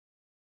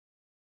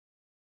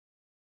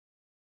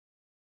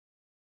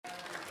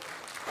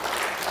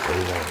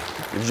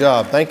Good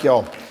job. Thank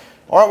y'all.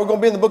 All right, we're going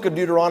to be in the book of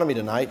Deuteronomy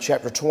tonight,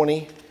 chapter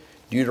 20.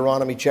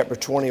 Deuteronomy chapter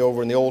 20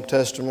 over in the Old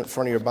Testament, in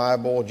front of your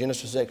Bible.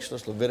 Genesis,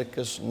 Exodus,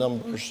 Leviticus,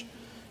 Numbers,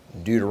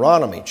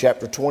 Deuteronomy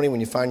chapter 20. When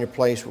you find your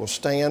place, we'll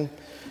stand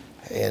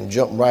and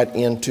jump right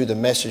into the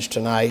message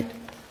tonight.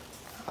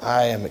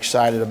 I am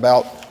excited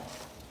about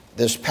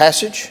this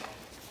passage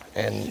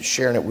and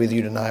sharing it with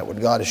you tonight, what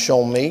God has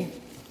shown me.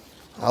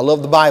 I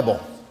love the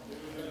Bible.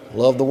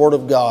 Love the Word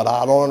of God.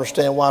 I don't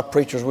understand why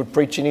preachers would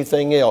preach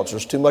anything else.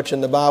 There's too much in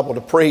the Bible to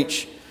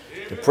preach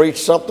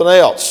something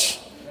else.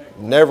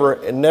 Never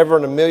in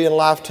a million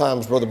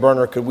lifetimes, Brother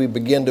Berner, could we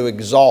begin to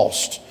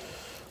exhaust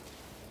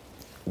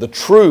the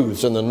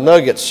truths and the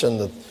nuggets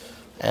and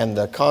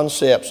the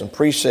concepts and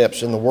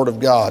precepts in the Word of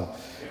God.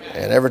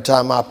 And every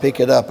time I pick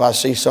it up, I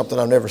see something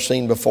I've never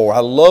seen before. I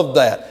love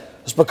that.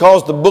 It's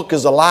because the book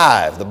is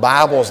alive. The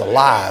Bible is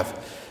alive.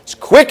 It's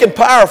quick and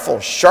powerful,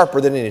 sharper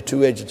than any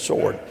two-edged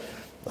sword.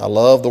 I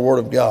love the Word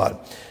of God.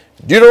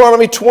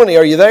 Deuteronomy 20,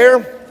 are you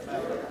there?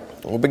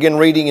 We'll begin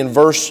reading in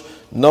verse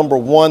number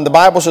 1. The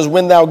Bible says,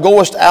 "When thou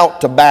goest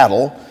out to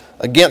battle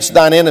against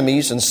thine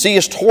enemies, and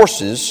seest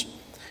horses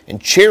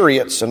and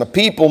chariots and a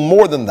people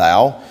more than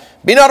thou,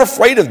 be not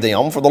afraid of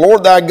them, for the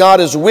Lord thy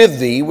God is with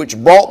thee, which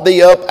brought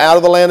thee up out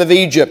of the land of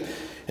Egypt.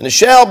 And it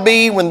shall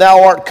be, when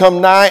thou art come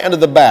nigh unto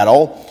the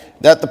battle,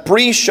 that the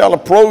priest shall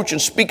approach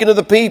and speak unto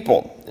the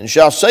people, and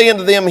shall say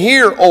unto them,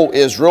 Hear, O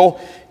Israel,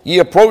 ye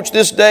approach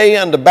this day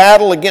unto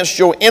battle against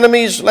your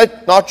enemies.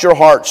 Let not your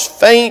hearts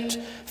faint.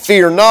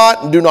 Fear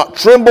not, and do not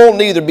tremble,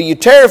 neither be ye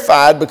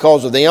terrified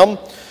because of them.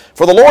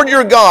 For the Lord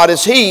your God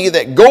is he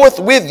that goeth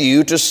with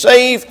you to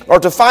save, or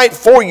to fight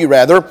for you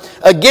rather,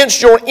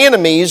 against your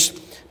enemies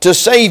to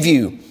save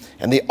you.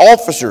 And the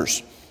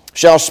officers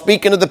shall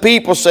speak unto the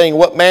people, saying,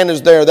 What man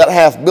is there that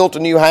hath built a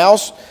new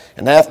house,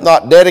 and hath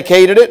not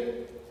dedicated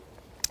it?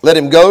 Let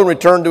him go and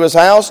return to his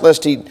house,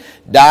 lest he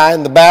die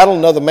in the battle,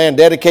 another man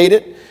dedicate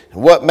it.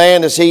 And what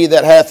man is he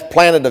that hath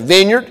planted a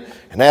vineyard,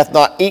 and hath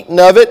not eaten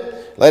of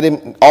it? Let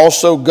him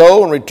also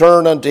go and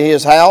return unto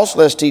his house,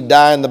 lest he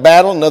die in the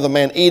battle, another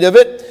man eat of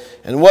it.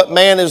 And what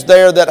man is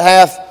there that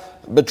hath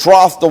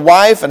betrothed the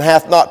wife, and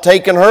hath not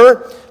taken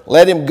her?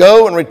 Let him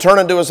go and return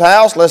unto his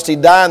house, lest he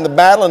die in the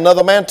battle,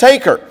 another man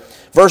take her."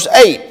 Verse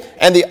 8,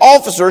 "And the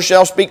officer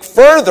shall speak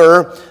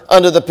further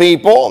unto the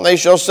people, and they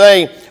shall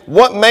say,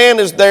 What man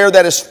is there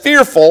that is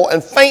fearful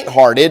and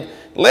faint-hearted?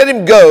 Let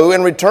him go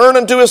and return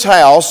unto his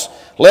house,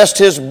 lest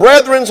his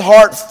brethren's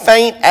heart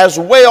faint as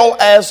well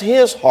as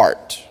his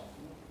heart."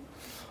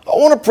 I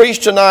want to preach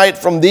tonight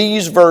from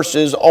these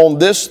verses on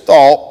this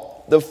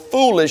thought, the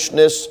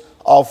foolishness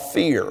of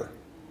fear.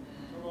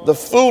 The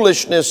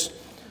foolishness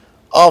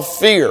of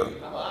fear.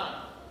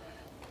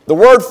 The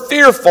word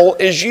fearful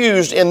is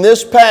used in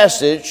this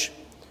passage.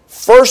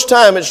 First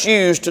time it's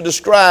used to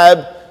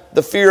describe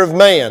the fear of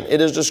man.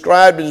 It is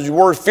described as the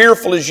word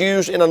fearful is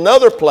used in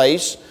another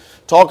place,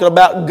 talking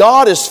about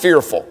God is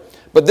fearful.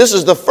 But this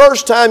is the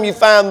first time you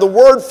find the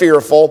word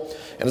fearful.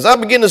 And as I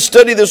begin to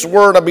study this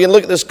word, I begin to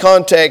look at this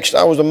context,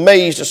 I was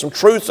amazed at some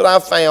truths that I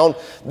found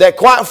that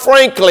quite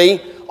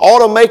frankly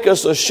ought to make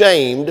us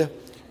ashamed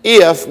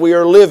if we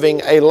are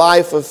living a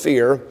life of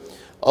fear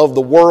of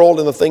the world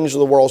and the things of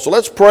the world. So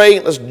let's pray.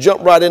 Let's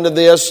jump right into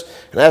this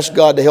and ask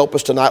God to help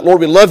us tonight. Lord,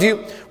 we love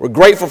you. We're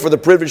grateful for the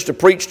privilege to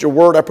preach your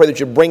word. I pray that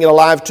you bring it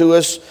alive to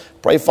us.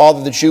 Pray,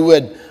 Father, that you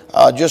would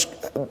just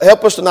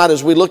help us tonight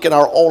as we look at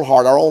our own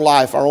heart, our own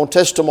life, our own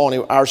testimony,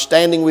 our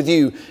standing with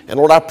you. And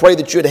Lord, I pray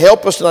that you would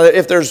help us tonight.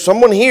 If there's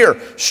someone here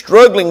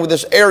struggling with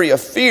this area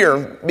of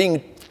fear,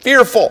 being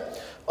fearful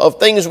of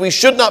things we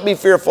should not be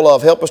fearful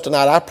of, help us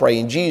tonight, I pray,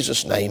 in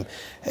Jesus' name.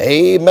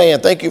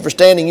 Amen. Thank you for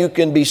standing. You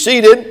can be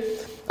seated.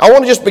 I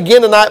want to just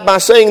begin tonight by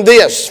saying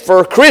this.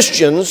 For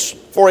Christians,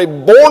 for a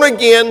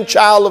born-again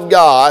child of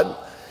God,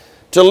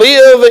 to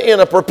live in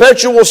a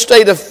perpetual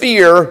state of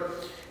fear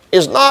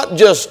is not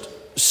just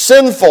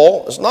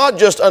sinful, it's not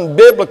just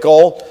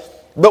unbiblical,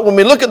 but when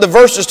we look at the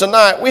verses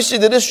tonight, we see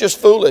that it's just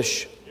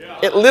foolish.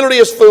 It literally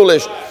is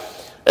foolish.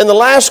 In the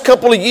last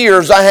couple of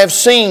years, I have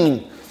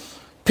seen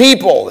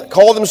people that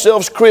call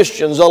themselves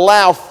Christians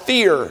allow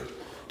fear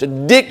to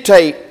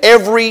dictate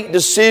every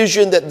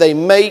decision that they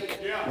make.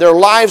 Their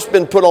life's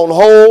been put on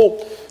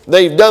hold.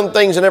 They've done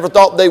things they never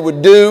thought they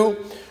would do.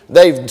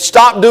 They've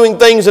stopped doing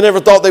things they never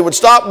thought they would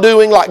stop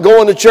doing, like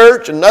going to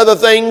church and other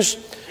things.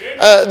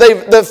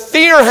 The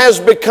fear has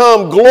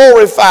become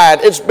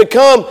glorified. It's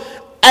become,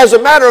 as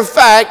a matter of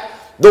fact,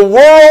 the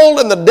world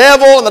and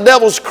the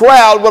devil's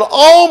crowd will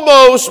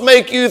almost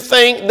make you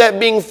think that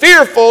being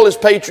fearful is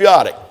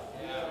patriotic.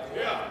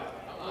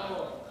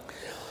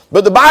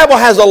 But the Bible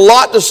has a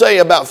lot to say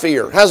about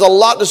fear, has a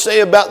lot to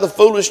say about the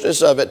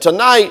foolishness of it.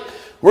 Tonight,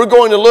 we're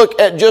going to look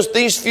at just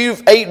these few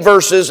 8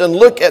 verses and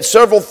look at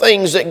several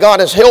things that God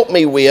has helped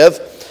me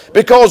with,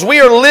 because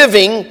we are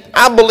living,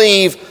 I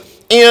believe,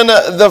 in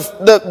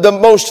the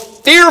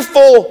most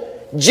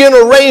fearful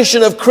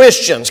generation of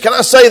Christians. Can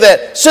I say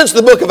that? Since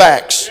the book of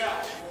Acts.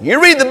 You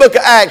read the book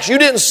of Acts, you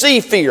didn't see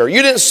fear.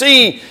 You didn't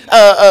see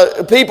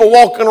people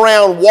walking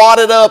around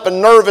wadded up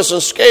and nervous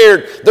and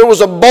scared. There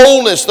was a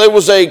boldness. There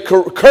was a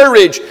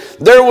courage.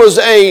 There was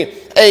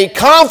a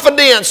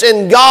confidence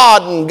in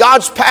God and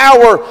God's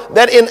power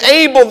that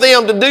enabled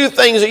them to do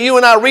things that you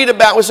and I read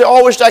about. We say, oh,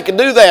 I wish I could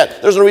do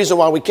that. There's no reason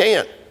why we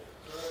can't.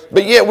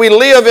 But yet we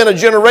live in a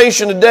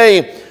generation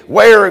today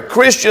where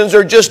Christians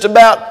are just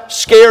about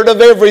scared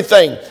of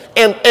everything.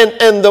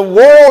 And the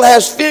world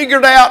has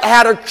figured out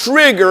how to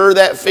trigger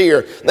that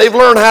fear. They've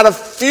learned how to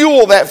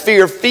fuel that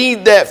fear,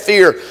 feed that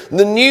fear.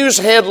 The news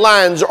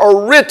headlines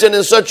are written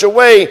in such a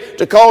way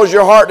to cause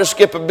your heart to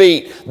skip a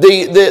beat.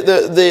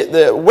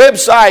 The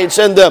websites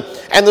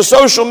and the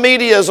social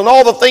medias and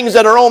all the things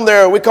that are on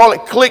there, we call it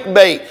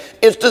clickbait.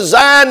 It's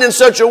designed in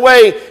such a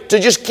way to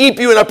just keep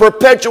you in a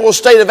perpetual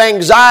state of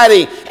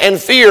anxiety and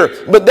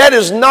fear. But that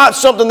is not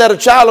something that a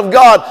child of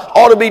God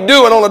ought to be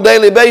doing on a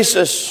daily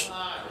basis.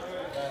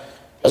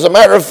 As a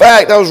matter of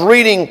fact, I was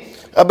reading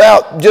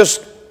about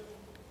just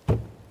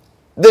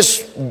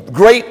this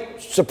great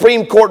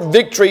Supreme Court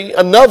victory,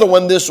 another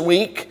one this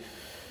week,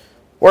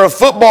 where a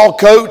football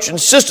coach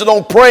insisted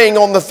on praying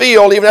on the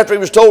field even after he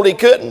was told he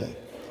couldn't.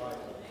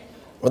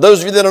 For those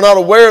of you that are not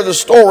aware of the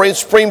story, the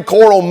Supreme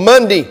Court on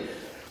Monday,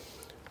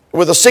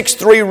 with a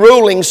 6-3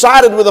 ruling,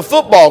 sided with a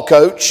football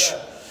coach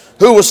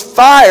who was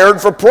fired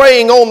for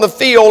praying on the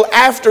field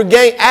after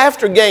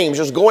games,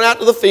 just going out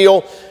to the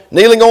field,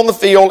 kneeling on the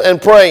field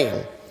and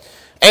praying.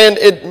 And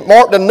it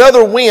marked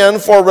another win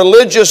for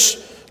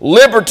religious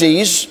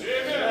liberties.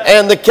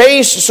 And the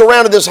case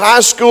surrounded this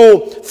high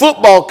school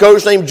football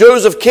coach named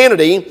Joseph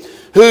Kennedy,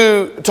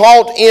 who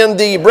taught in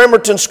the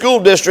Bremerton School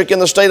District in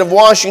the state of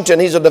Washington.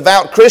 He's a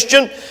devout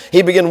Christian.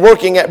 He began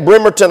working at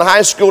Bremerton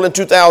High School in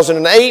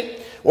 2008,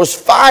 was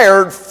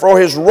fired for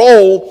his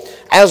role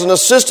as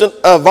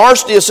a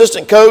varsity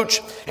assistant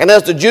coach and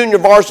as the junior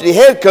varsity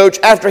head coach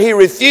after he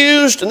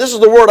refused, and this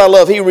is the word I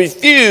love, he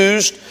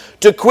refused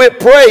to quit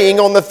praying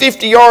on the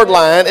 50-yard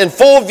line in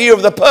full view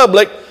of the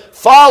public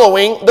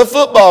following the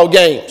football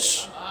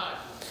games.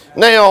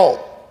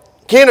 Now,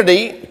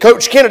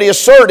 Coach Kennedy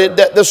asserted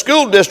that the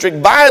school district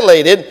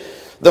violated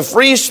the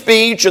free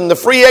speech and the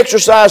free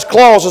exercise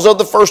clauses of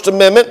the First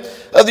Amendment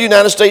of the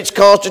United States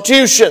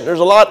Constitution. There's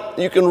a lot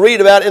you can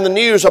read about in the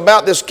news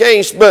about this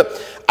case, but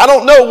I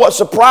don't know what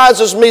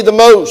surprises me the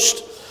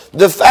most.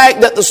 The fact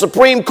that the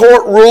Supreme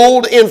Court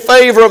ruled in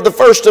favor of the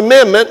First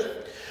Amendment,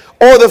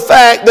 or the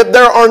fact that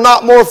there are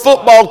not more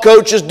football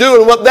coaches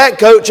doing what that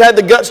coach had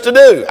the guts to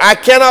do. I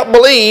cannot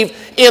believe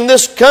in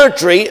this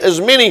country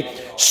as many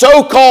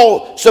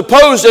so-called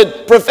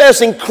supposed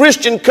professing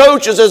Christian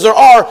coaches as there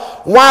are,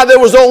 why there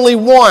was only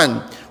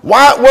one.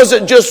 Why was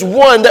it just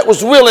one that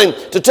was willing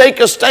to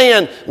take a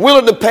stand,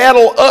 willing to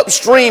paddle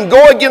upstream,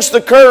 go against the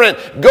current,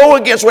 go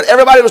against what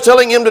everybody was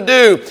telling him to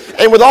do?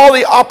 And with all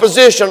the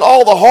opposition,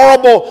 all the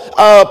horrible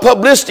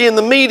publicity in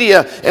the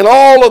media, and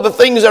all of the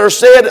things that are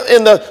said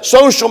in the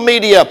social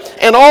media,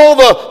 and all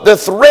the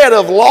threat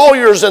of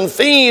lawyers and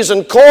fees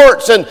and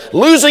courts and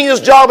losing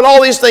his job and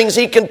all these things,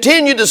 he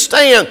continued to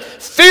stand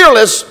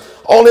fearless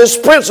on his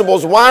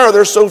principles. Why are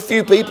there so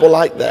few people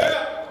like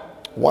that?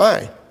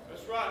 Why?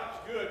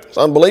 It's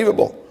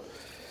unbelievable.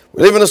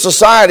 We live in a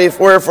society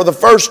where for the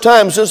first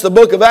time since the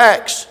book of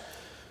Acts,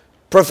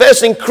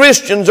 professing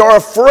Christians are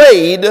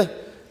afraid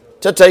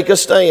to take a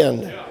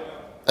stand.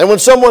 And when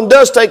someone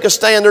does take a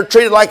stand, they're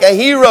treated like a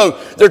hero.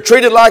 They're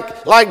treated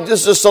like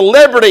just a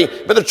celebrity.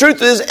 But the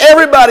truth is,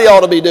 everybody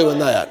ought to be doing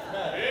that.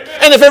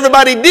 And if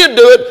everybody did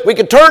do it, we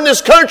could turn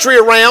this country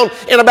around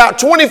in about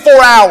 24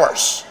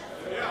 hours.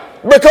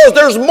 Because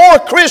there's more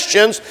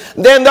Christians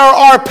than there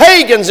are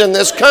pagans in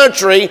this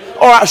country,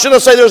 or should I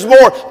say there's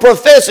more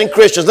professing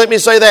Christians. Let me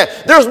say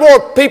that. There's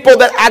more people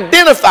that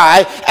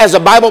identify as a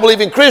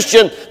Bible-believing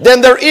Christian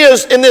than there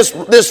is in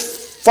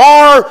this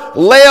far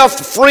left,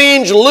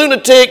 fringe,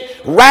 lunatic,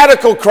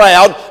 radical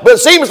crowd. But it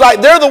seems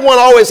like they're the one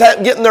always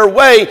getting their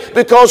way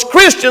because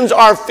Christians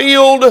are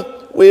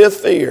filled with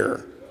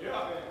fear.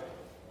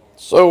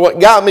 So what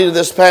got me to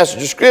this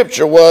passage of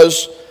Scripture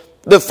was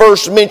the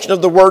first mention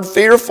of the word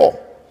fearful.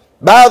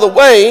 By the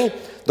way,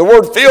 the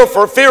word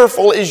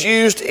fearful is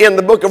used in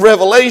the book of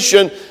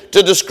Revelation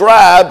to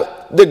describe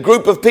the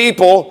group of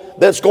people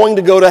that's going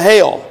to go to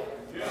hell.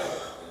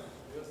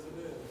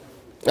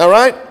 All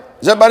right?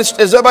 Is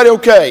everybody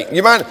okay?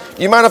 You mind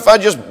if I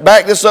just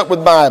back this up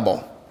with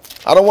Bible?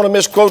 I don't want to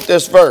misquote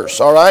this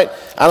verse, all right?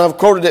 And I've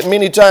quoted it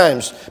many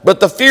times. But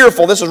the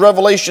fearful, this is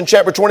Revelation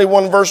chapter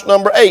 21, verse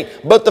number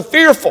 8. But the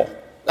fearful,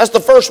 that's the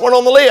first one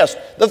on the list.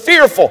 The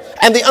fearful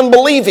and the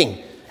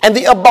unbelieving and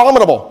the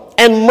abominable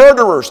and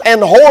murderers, and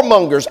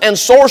whoremongers, and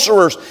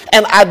sorcerers,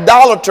 and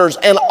idolaters,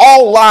 and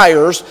all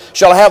liars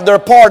shall have their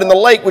part in the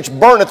lake which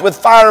burneth with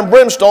fire and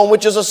brimstone,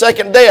 which is a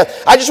second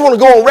death. I just want to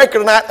go on record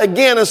tonight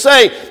again and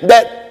say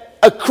that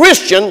a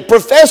Christian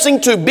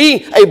professing to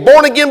be a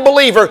born-again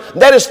believer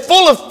that is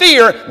full of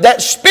fear,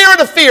 that spirit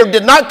of fear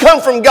did not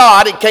come from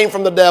God, it came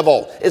from the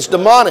devil. It's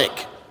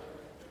demonic.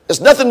 It's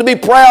nothing to be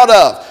proud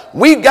of.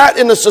 We've got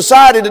in the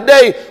society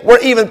today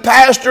where even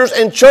pastors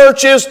and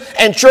churches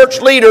and church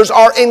leaders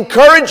are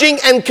encouraging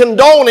and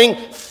condoning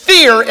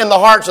fear in the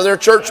hearts of their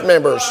church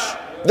members.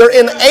 They're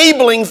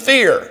enabling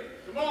fear.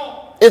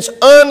 It's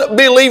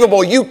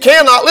unbelievable. You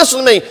cannot, listen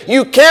to me,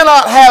 you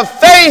cannot have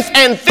faith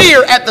and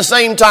fear at the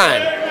same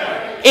time.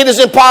 It is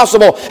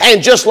impossible.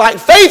 And just like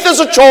faith is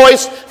a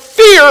choice,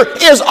 fear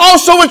is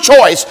also a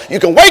choice. You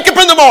can wake up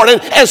in the morning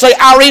and say,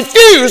 I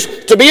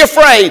refuse to be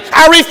afraid.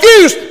 I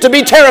refuse to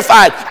be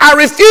terrified. I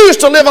refuse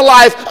to live a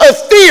life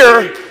of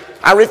fear.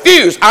 I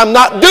refuse. I'm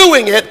not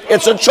doing it.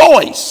 It's a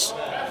choice.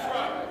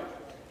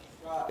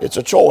 It's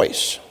a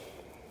choice.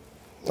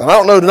 And I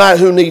don't know tonight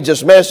who needs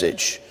this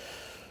message,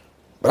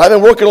 but I've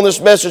been working on this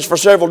message for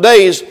several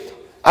days.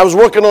 I was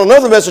working on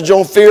another message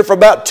on fear for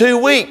about 2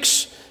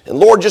 weeks. And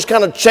the Lord just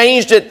kind of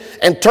changed it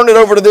and turned it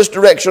over to this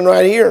direction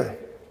right here.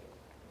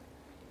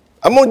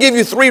 I'm going to give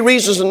you 3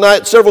 reasons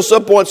tonight, several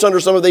subpoints under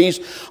some of these,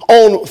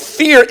 on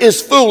fear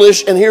is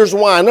foolish, and here's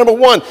why. Number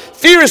 1,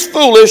 fear is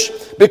foolish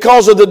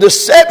because of the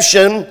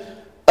deception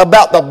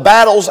about the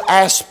battle's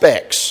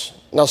aspects.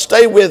 Now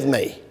stay with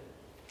me.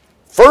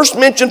 First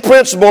mentioned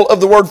principle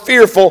of the word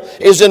fearful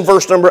is in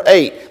verse number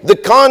 8. The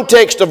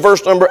context of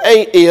verse number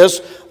 8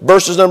 is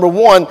verses number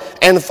 1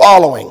 and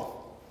following.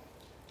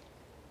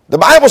 The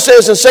Bible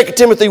says in 2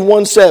 Timothy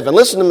 1:7,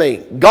 listen to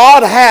me,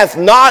 God hath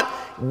not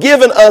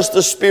given us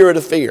the spirit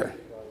of fear.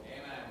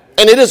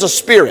 And it is a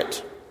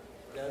spirit.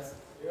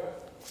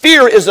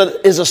 Fear is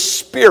a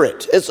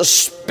spirit. It's a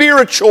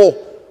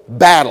spiritual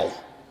battle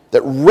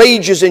that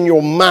rages in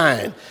your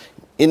mind.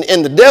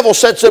 And the devil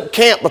sets up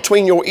camp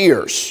between your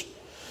ears.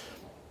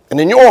 And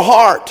in your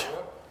heart,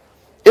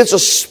 it's a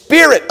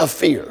spirit of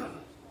fear.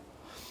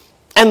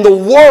 And the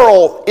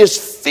world is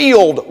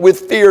filled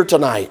with fear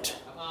tonight.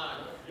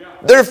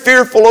 They're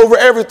fearful over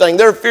everything.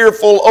 They're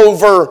fearful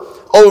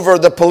over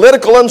the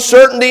political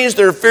uncertainties.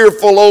 They're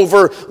fearful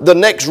over the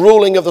next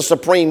ruling of the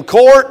Supreme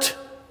Court.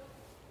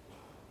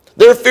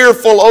 They're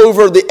fearful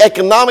over the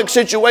economic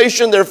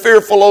situation. They're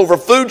fearful over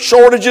food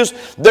shortages.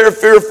 They're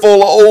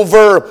fearful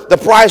over the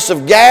price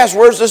of gas.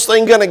 Where's this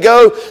thing going to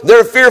go?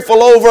 They're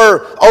fearful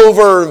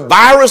over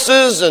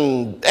viruses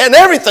and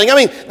everything. I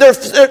mean,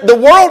 the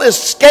world is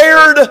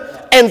scared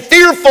and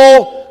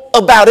fearful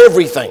about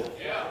everything.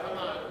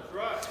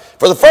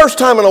 For the first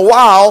time in a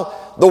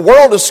while, the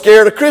world is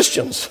scared of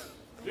Christians.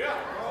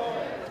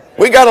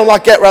 We got them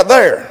like that right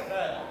there.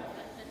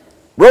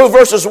 Roe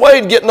versus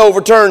Wade getting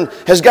overturned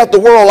has got the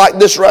world like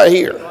this right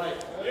here.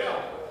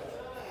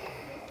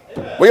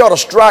 We ought to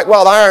strike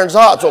while the iron's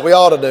hot. That's what we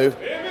ought to do.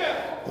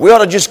 We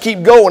ought to just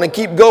keep going and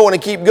keep going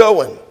and keep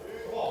going.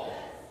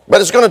 But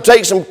it's going to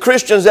take some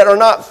Christians that are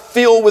not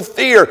filled with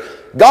fear.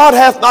 God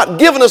hath not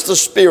given us the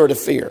spirit of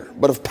fear,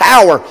 but of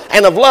power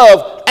and of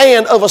love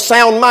and of a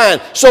sound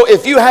mind. So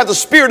if you have the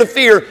spirit of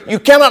fear, you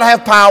cannot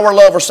have power,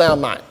 love, or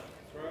sound mind.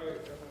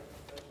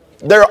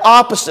 They're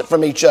opposite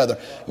from each other.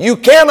 You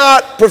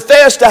cannot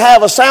profess to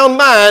have a sound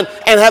mind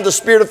and have the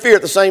spirit of fear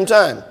at the same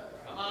time.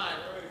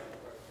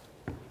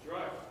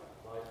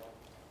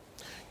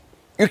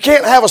 You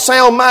can't have a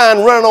sound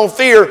mind running on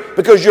fear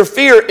because your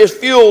fear is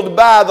fueled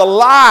by the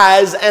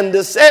lies and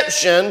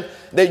deception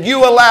that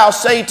you allow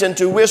Satan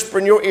to whisper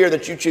in your ear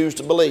that you choose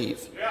to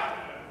believe.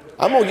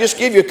 I'm going to just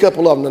give you a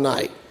couple of them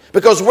tonight.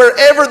 Because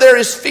wherever there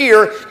is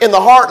fear in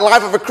the heart and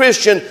life of a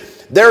Christian,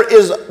 there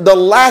is the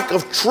lack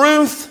of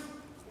truth.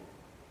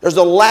 There's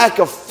a lack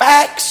of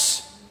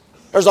facts.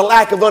 There's a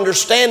lack of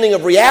understanding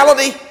of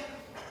reality.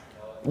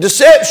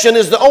 Deception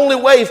is the only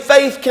way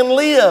faith can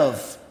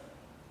live.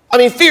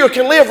 Fear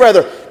can live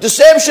rather.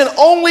 Deception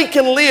only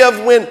can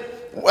live when,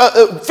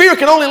 fear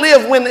can only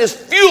live when it's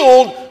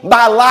fueled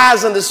by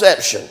lies and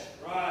deception.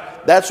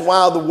 That's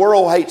why the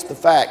world hates the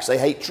facts. They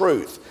hate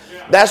truth.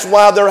 That's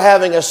why they're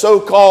having a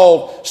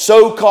so-called,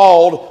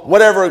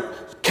 whatever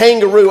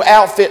kangaroo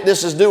outfit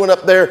this is doing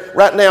up there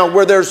right now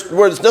where there's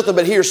nothing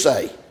but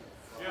hearsay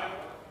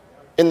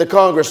in the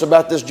Congress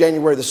about this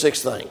January the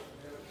 6th thing.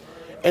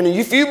 And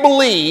if you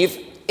believe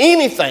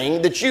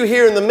anything that you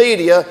hear in the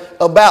media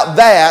about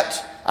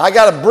that, I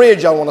got a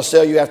bridge I want to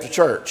sell you after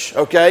church,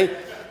 okay?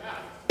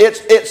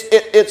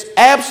 It's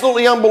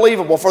absolutely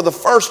unbelievable for the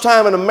first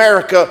time in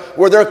America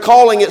where they're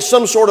calling it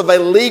some sort of a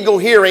legal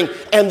hearing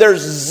and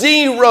there's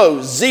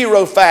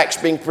zero facts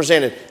being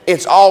presented.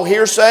 It's all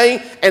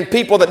hearsay and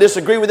people that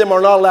disagree with them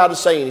are not allowed to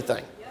say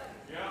anything.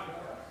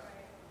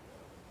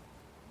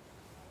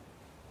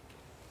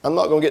 I'm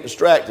not going to get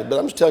distracted, but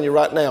I'm just telling you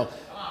right now,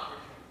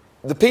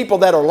 the people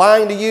that are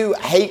lying to you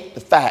hate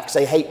the facts.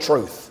 They hate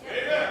truth.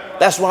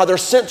 That's why they're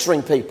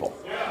censoring people.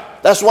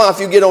 That's why if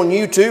you get on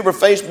YouTube or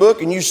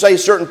Facebook and you say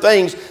certain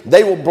things,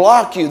 they will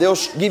block you. They'll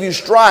give you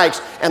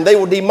strikes and they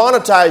will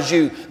demonetize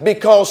you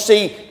because,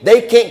 see, they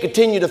can't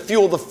continue to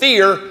fuel the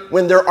fear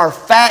when there are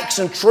facts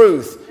and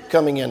truth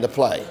coming into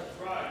play.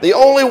 The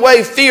only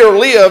way fear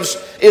lives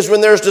is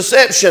when there's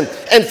deception.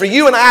 And for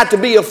you and I to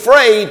be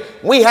afraid,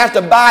 we have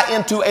to buy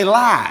into a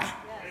lie.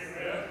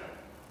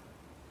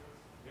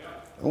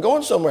 I'm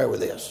going somewhere with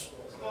this.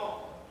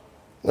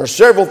 There are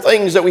several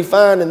things that we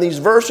find in these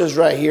verses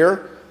right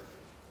here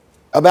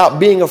about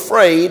being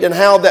afraid and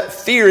how that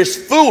fear is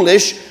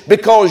foolish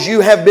because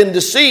you have been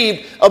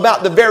deceived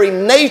about the very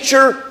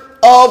nature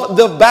of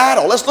the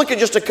battle. Let's look at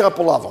just a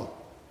couple of them.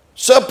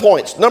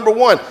 Subpoints. Number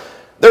one,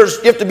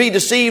 you have to be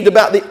deceived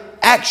about the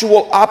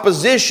actual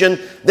opposition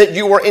that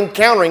you are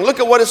encountering. Look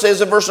at what it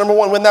says in verse number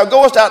 1. When thou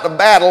goest out to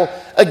battle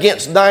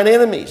against thine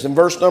enemies, in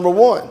verse number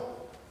 1.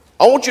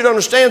 I want you to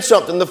understand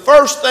something. The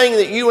first thing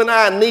that you and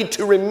I need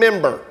to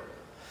remember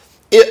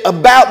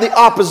about the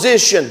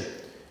opposition,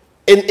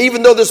 and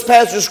even though this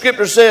passage of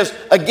Scripture says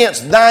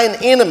against thine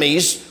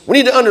enemies, we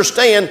need to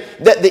understand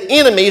that the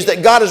enemies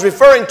that God is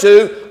referring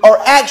to are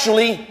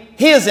actually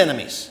His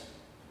enemies.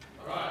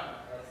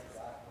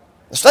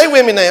 Stay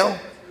with me now.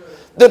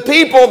 The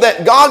people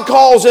that God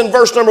calls in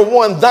verse number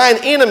 1, thine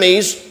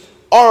enemies,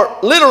 are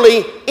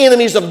literally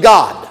enemies of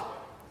God.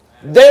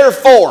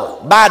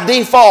 Therefore, by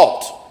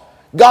default,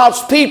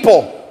 God's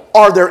people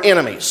are their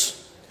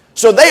enemies.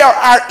 So they are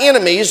our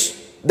enemies.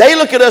 They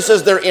look at us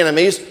as their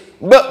enemies,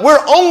 but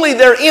we're only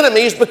their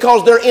enemies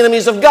because they're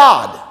enemies of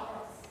God.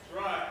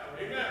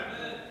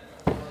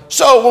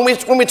 So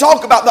when we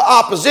talk about the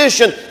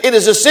opposition, it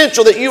is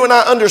essential that you and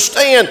I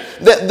understand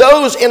that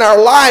those in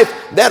our life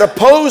that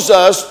oppose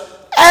us,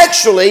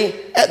 actually,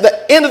 at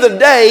the end of the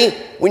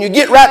day, when you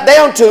get right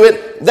down to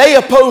it, they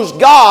oppose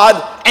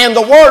God and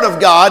the Word of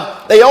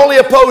God. They only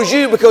oppose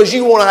you because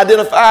you want to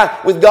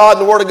identify with God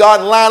and the Word of God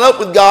and line up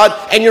with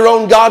God, and you're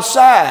on God's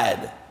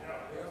side.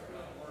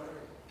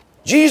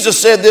 Jesus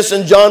said this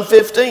in John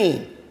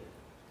 15.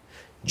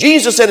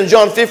 Jesus said in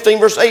John 15,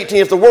 verse 18,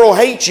 if the world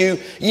hates you,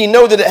 ye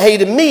know that it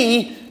hated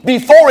me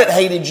before it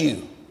hated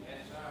you.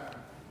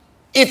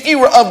 If you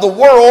were of the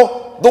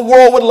world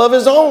would love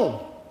his own.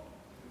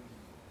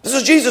 This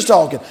is Jesus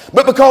talking.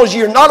 But because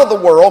you're not of the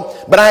world,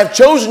 but I have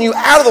chosen you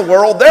out of the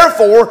world,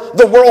 therefore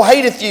the world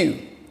hateth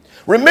you.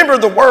 Remember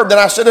the word that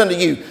I said unto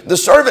you, the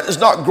servant is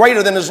not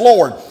greater than his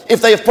Lord.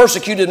 If they have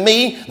persecuted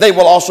me, they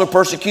will also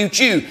persecute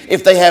you.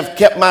 If they have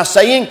kept my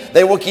saying,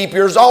 they will keep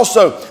yours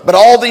also. But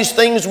all these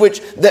things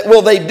that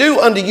will they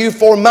do unto you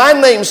for my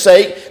name's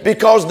sake,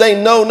 because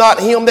they know not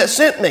him that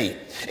sent me.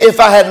 If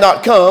I had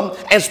not come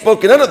and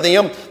spoken unto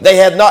them, they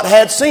had not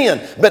had sin.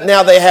 But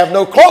now they have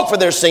no cloak for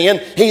their sin.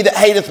 He that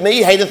hateth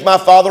me hateth my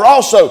Father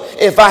also.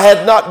 If I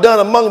had not done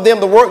among them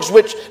the works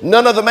which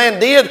none other man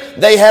did,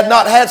 they had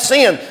not had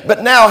sin.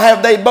 But now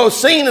have they both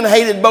seen and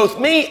hated both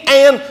me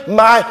and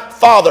my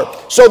Father.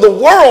 So the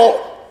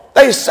world,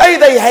 they say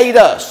they hate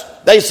us.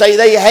 They say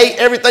they hate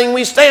everything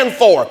we stand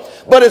for.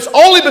 But it's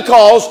only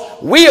because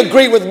we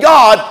agree with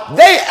God.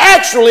 They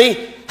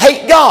actually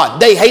hate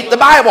God. They hate the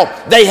Bible.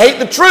 They hate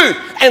the truth.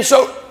 And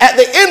so at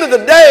the end of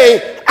the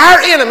day, our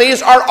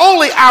enemies are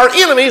only our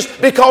enemies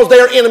because they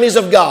are enemies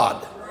of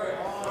God.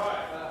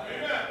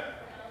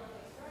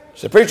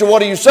 So, preacher,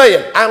 what are you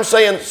saying? I'm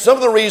saying some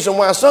of the reason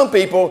why some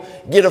people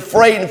get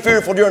afraid and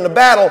fearful during the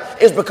battle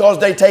is because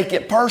they take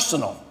it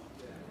personal.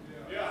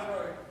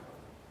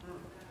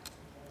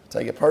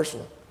 Take it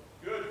personal.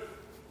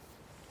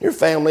 Your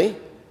family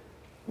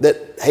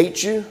that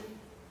hates you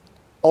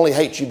only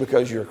hates you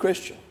because you're a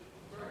Christian.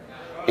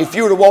 If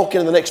you were to walk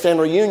into the next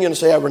family reunion and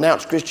say, I've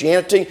renounced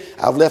Christianity,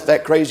 I've left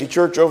that crazy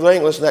church over there,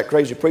 ain't listen to that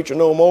crazy preacher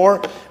no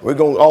more, we're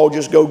going to all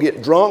just go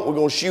get drunk, we're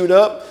going to shoot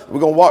up, we're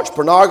going to watch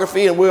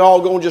pornography, and we're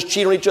all going to just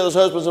cheat on each other's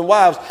husbands and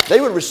wives,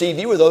 they would receive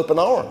you with open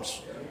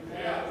arms.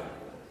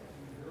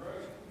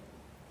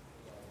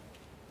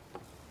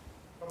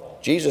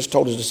 Jesus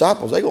told his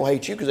disciples, they're going to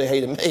hate you because they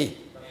hated me.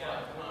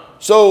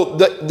 So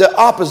the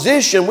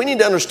opposition, we need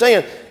to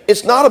understand,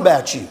 it's not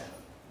about you.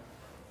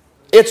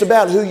 It's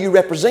about who you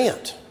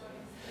represent.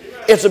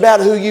 It's about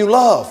who you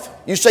love.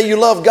 You say you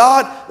love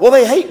God? Well,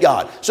 they hate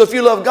God. So if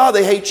you love God,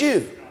 they hate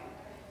you.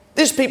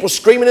 These people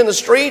screaming in the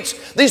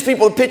streets, these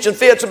people pitching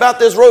fits about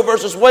this Roe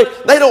versus Wade,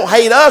 they don't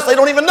hate us. They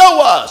don't even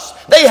know us.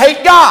 They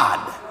hate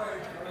God.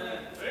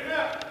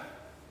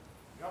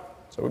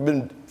 So if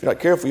you're not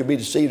careful, you'll be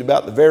deceived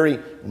about the very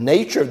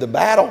nature of the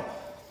battle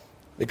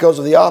because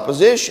of the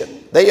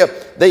opposition.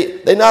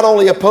 They not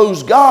only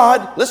oppose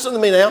God, listen to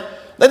me now,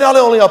 they not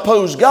only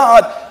oppose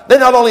God, they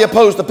not only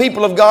oppose the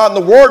people of God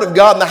and the Word of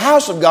God and the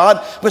house of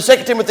God, but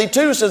 2 Timothy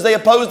 2 says they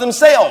oppose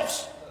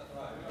themselves.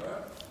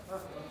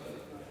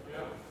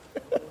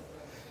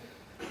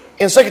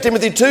 In 2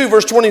 Timothy 2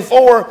 verse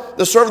 24,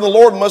 the servant of the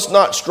Lord must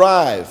not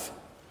strive,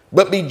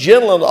 but be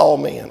gentle unto all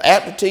men,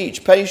 apt to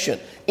teach,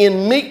 patient,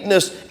 in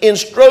meekness,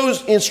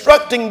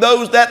 instructing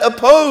those that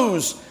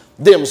oppose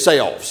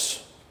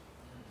themselves.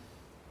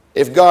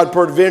 If God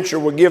peradventure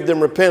will give them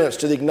repentance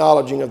to the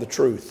acknowledging of the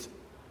truth,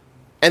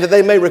 and that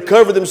they may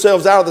recover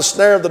themselves out of the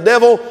snare of the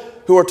devil,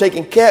 who are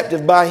taken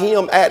captive by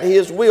him at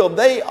his will.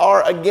 They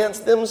are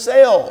against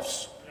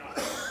themselves.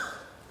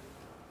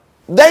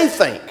 They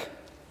think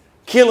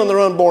killing their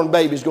unborn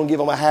baby is going to give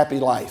them a happy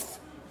life.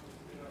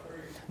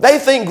 They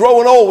think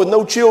growing old with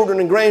no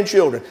children and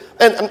grandchildren.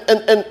 And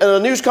a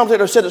news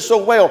commentator said it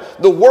so well.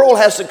 The world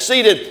has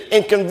succeeded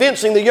in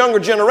convincing the younger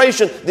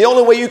generation the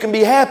only way you can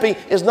be happy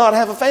is not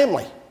have a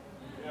family.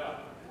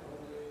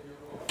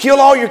 Kill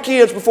all your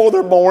kids before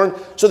they're born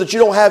so that you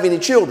don't have any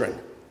children.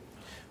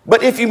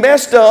 But if you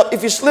messed up,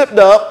 if you slipped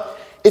up,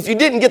 if you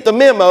didn't get the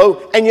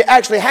memo and you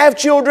actually have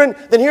children,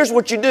 then here's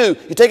what you do.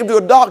 You take them to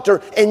a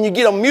doctor and you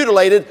get them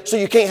mutilated so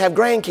you can't have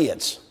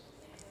grandkids.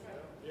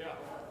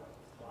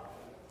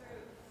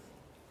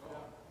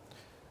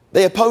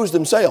 They oppose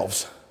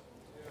themselves.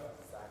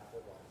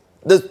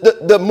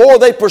 The more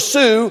they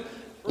pursue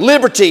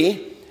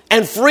liberty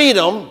and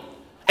freedom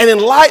and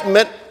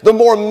enlightenment, the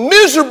more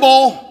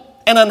miserable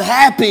and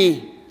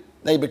unhappy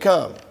they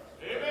become.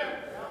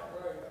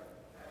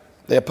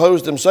 They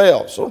oppose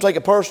themselves. So don't take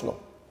it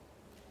personal.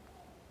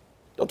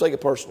 Don't take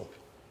it personal.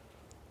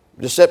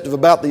 Deceptive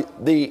about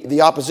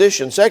the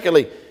opposition.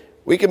 Secondly,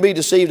 we can be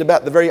deceived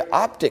about the very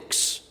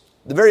optics.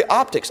 The very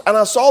optics. And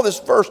I saw this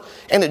verse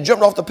and it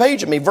jumped off the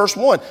page at me. Verse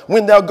 1.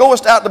 When thou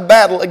goest out to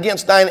battle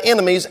against thine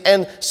enemies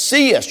and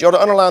seest, you ought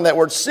to underline that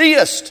word,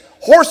 seest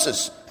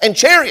horses and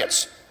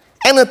chariots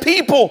and a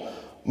people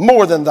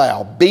more than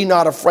thou. Be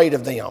not afraid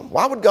of them.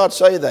 Why would God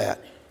say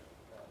that?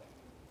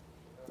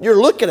 You're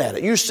looking at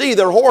it. You see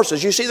their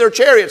horses. You see their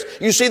chariots.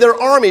 You see their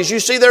armies. You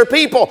see their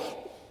people.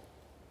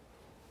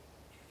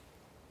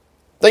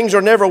 Things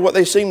are never what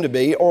they seem to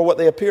be or what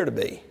they appear to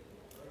be.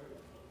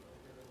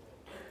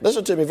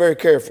 Listen to me very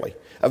carefully.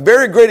 A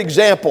very great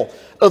example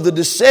of the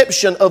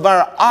deception of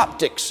our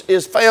optics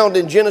is found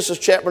in Genesis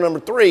chapter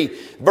number 3,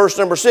 verse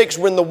number 6,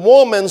 when the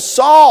woman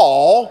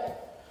saw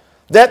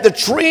that the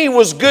tree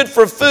was good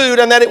for food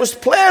and that it was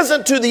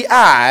pleasant to the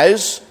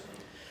eyes,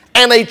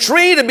 and a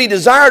tree to be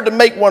desired to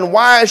make one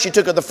wise, she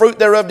took of the fruit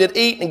thereof, did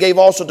eat, and gave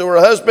also to her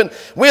husband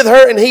with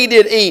her, and he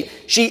did eat.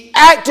 She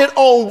acted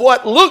on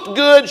what looked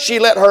good. She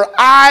let her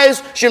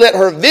eyes, she let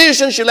her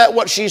vision, she let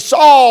what she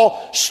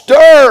saw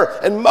stir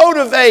and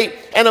motivate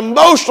an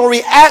emotional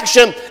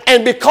reaction.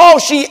 And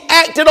because she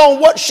acted on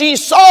what she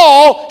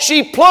saw,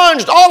 she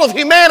plunged all of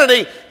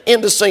humanity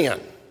into sin.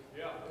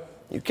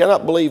 You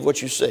cannot believe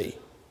what you see.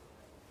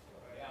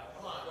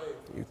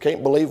 You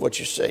can't believe what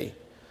you see.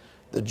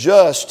 The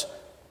just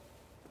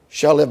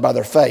shall live by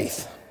their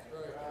faith.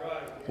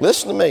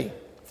 Listen to me.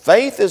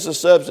 Faith is the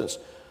substance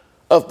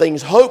of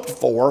things hoped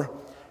for,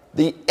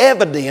 the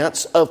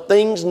evidence of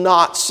things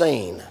not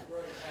seen.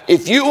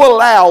 If you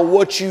allow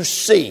what you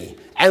see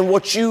and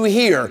what you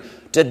hear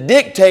to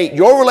dictate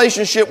your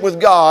relationship with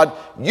God,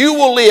 you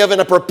will live in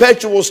a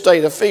perpetual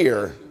state of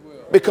fear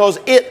because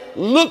it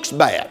looks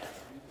bad.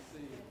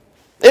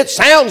 It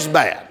sounds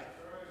bad.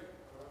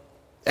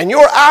 And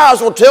your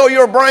eyes will tell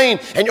your brain,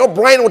 and your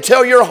brain will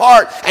tell your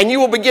heart, and you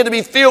will begin to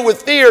be filled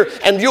with fear,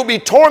 and you'll be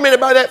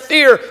tormented by that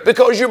fear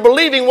because you're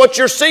believing what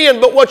you're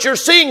seeing, but what you're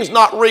seeing is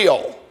not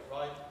real.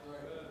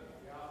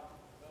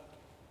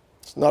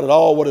 It's not at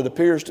all what it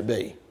appears to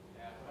be.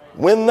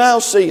 When thou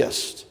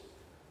seest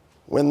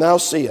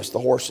the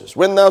horses,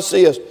 when thou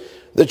seest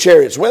the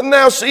chariots, when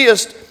thou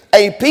seest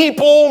a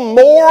people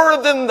more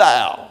than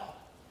thou,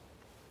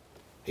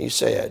 he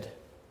said,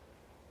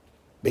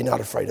 be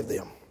not afraid of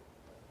them.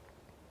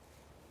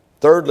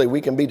 Thirdly, we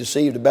can be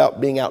deceived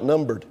about being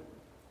outnumbered.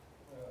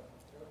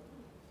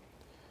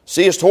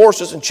 Seest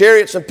horses and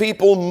chariots and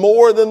people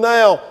more than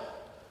thou.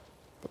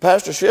 But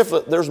Pastor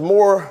Shiflett, there's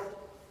more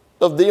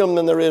of them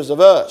than there is of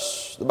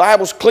us. The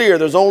Bible's clear.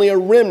 There's only a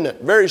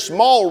remnant, very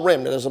small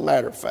remnant as a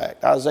matter of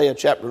fact. Isaiah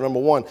chapter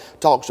number 1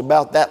 talks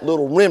about that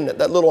little remnant,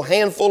 that little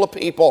handful of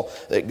people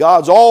that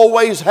God's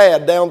always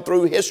had down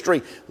through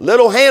history.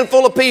 Little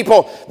handful of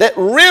people, that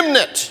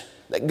remnant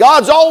that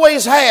God's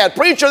always had.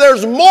 Preacher,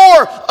 there's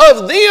more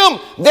of them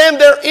than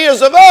there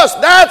is of us.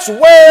 That's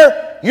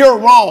where you're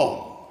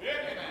wrong.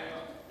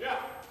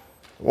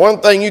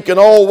 One thing you can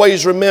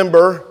always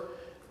remember,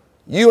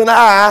 you and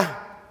I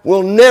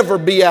will never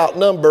be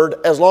outnumbered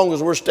as long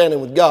as we're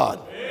standing with God.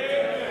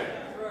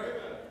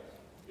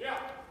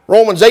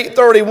 Romans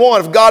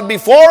 8:31, if God be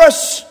for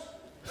us,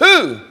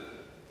 who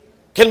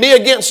can be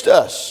against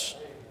us?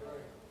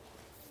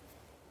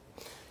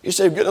 You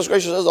say, goodness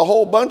gracious, there's a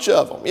whole bunch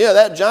of them. Yeah,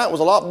 that giant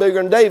was a lot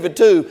bigger than David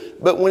too,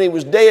 but when he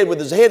was dead with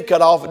his head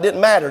cut off, it didn't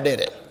matter,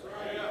 did it?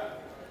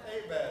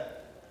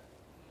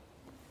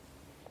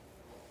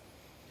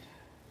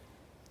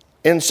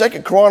 In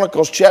 2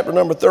 Chronicles chapter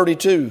number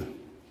 32,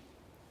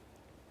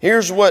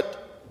 here's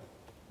what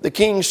the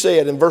king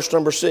said in verse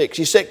number 6.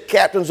 He set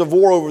captains of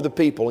war over the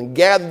people and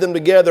gathered them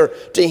together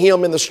to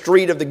him in the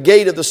street of the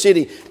gate of the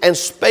city and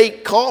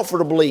spake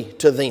comfortably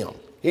to them.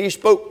 He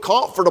spoke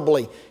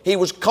comfortably. He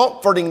was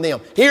comforting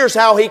them. Here's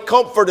how he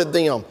comforted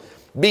them.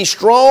 Be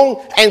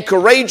strong and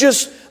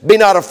courageous. Be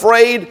not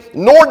afraid,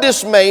 nor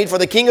dismayed for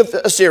the king of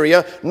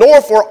Assyria,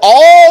 nor for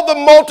all the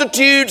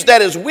multitudes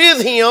that is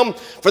with him.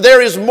 For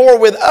there is more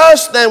with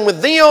us than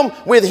with them.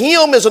 With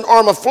him is an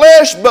arm of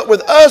flesh, but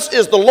with us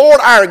is the Lord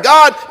our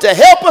God to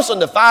help us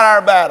and to fight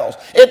our battles.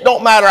 It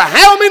don't matter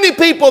how many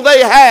people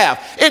they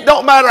have. It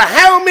don't matter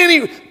how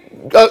many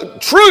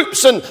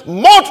troops and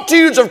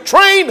multitudes of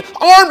trained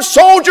armed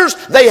soldiers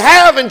they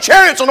have in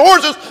chariots and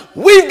horses.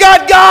 We've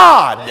got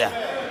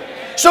God.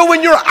 So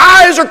when your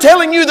eyes are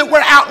telling you that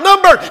we're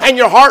outnumbered and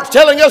your heart's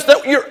telling us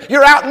that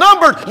you're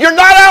outnumbered, you're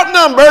not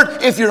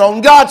outnumbered if you're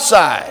on God's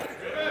side.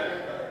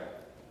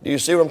 Do you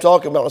see what I'm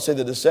talking about when I say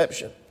the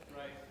deception?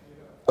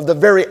 of the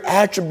very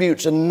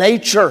attributes and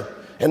nature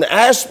and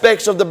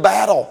aspects of the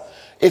battle.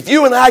 If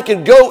you and I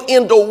could go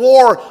into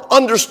war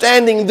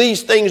understanding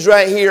these things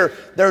right here,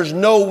 there's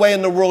no way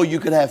in the world you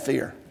could have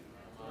fear.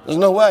 There's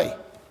no way.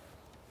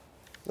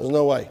 There's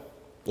no way.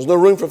 There's no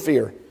room for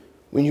fear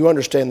when you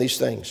understand these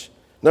things.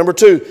 Number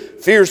two,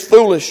 fear is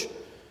foolish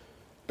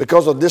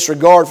because of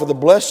disregard for the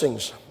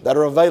blessings that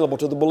are available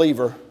to the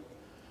believer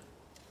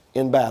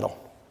in battle.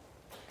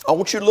 I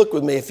want you to look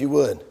with me, if you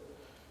would,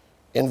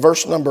 in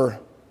verse number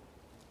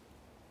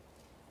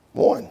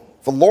 1.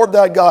 For the Lord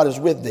thy God is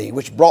with thee,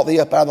 which brought thee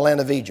up out of the land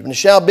of Egypt. And it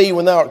shall be,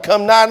 when thou art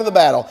come nigh to the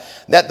battle,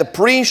 that the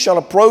priest shall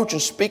approach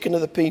and speak unto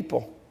the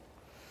people.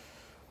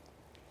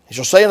 He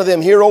shall say unto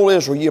them, Hear, O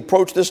Israel, ye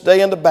approach this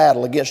day unto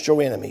battle against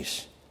your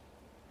enemies.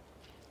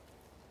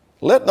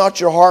 Let not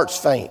your hearts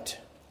faint.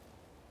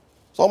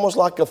 It's almost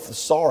like a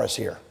thesaurus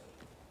here.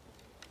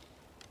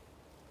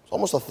 It's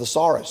almost a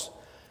thesaurus.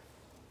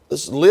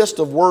 This list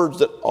of words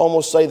that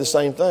almost say the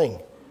same thing.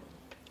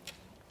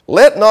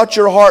 Let not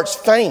your hearts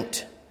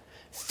faint.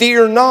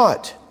 Fear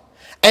not,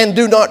 and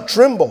do not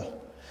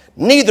tremble.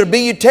 Neither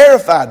be you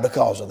terrified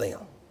because of them.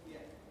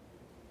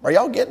 Are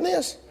y'all getting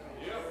this?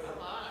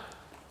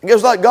 It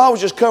goes like God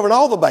was just covering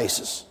all the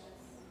bases.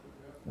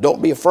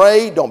 Don't be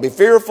afraid. Don't be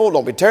fearful.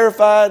 Don't be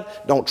terrified.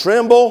 Don't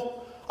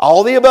tremble.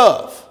 All the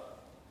above.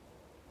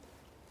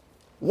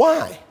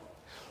 Why?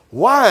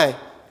 Why?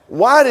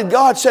 Why did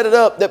God set it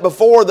up that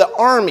before the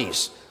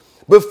armies,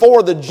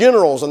 before the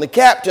generals and the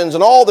captains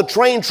and all the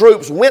trained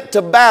troops went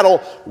to battle,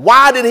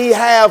 why did He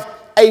have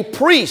a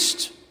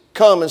priest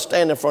come and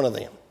stand in front of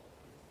them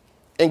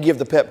and give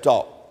the pep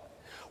talk?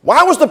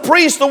 Why was the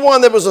priest the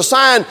one that was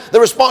assigned the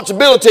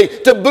responsibility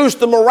to boost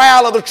the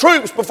morale of the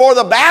troops before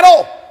the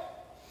battle?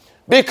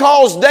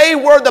 Because they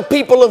were the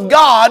people of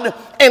God,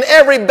 and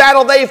every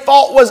battle they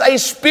fought was a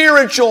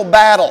spiritual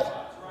battle.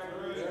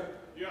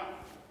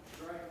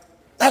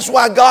 That's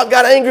why God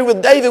got angry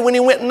with David when he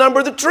went and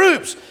numbered the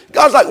troops.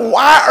 God's like,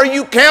 why are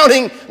you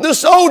counting the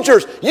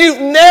soldiers?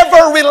 You've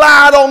never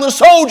relied on the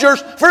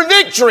soldiers for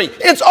victory.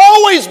 It's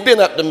always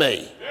been up to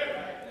me.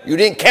 You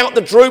didn't count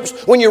the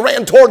troops when you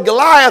ran toward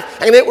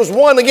Goliath and it was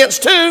 1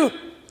 against 2.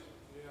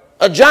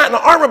 A giant and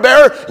an armor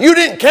bearer, you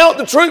didn't count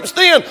the troops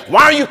then.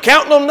 Why are you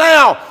counting them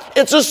now?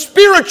 It's a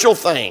spiritual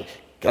thing.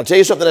 Can I tell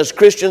you something? As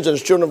Christians and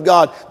as children of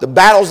God, the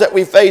battles that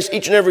we face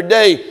each and every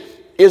day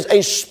is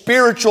a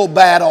spiritual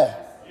battle.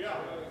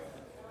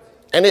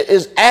 And it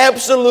is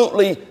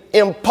absolutely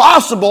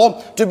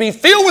impossible to be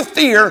filled with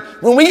fear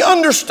when we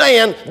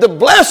understand the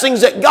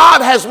blessings that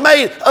God has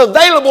made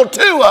available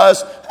to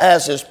us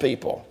as His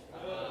people.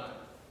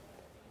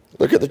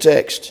 Look at the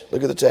text.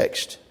 Look at the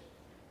text.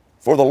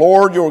 For the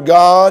Lord your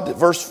God,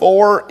 verse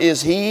 4,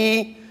 is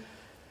He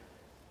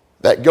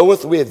that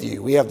goeth with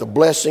you. We have the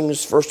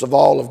blessings, first of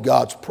all, of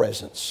God's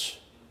presence.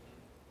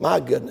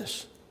 My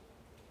goodness.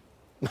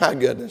 My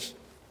goodness.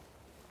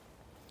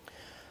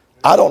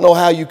 I don't know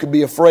how you could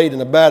be afraid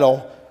in a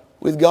battle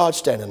with God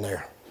standing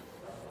there.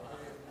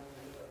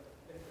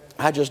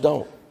 I just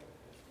don't.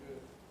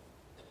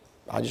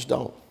 I just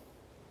don't.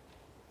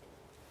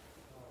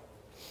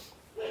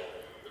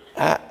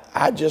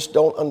 I just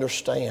don't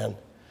understand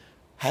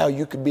how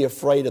you could be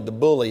afraid of the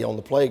bully on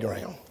the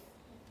playground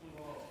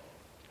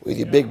with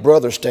your big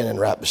brother standing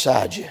right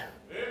beside you.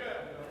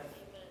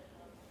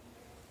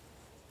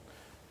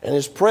 And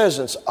his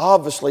presence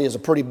obviously is a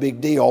pretty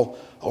big deal,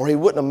 or he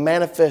wouldn't have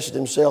manifested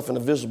himself in a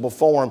visible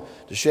form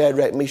to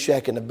Shadrach,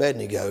 Meshach, and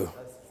Abednego.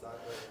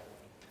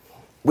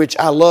 Which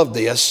I love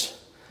this.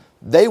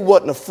 They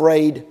wasn't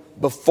afraid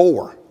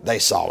before they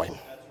saw him.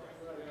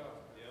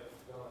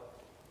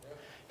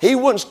 He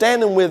wasn't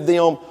standing with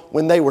them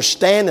when they were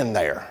standing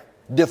there,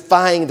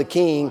 defying the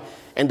king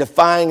and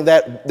defying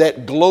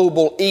that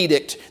global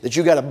edict that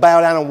you got to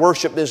bow down and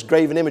worship this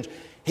graven image.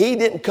 He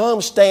didn't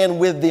come stand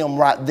with them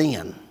right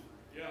then.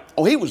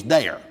 Oh, he was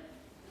there.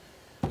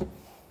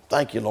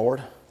 Thank you,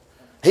 Lord.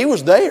 He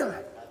was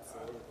there.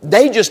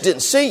 They just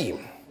didn't see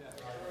him.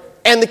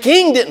 And the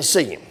king didn't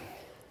see him.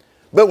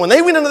 But when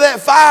they went into that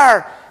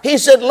fire, he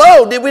said,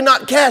 Lo, did we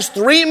not cast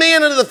 3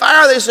 men into the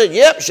fire? They said,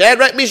 Yep,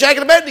 Shadrach, Meshach,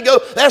 and Abednego.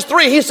 That's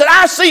 3. He said,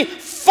 I see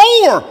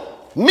 4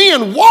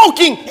 men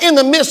walking in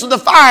the midst of the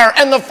fire,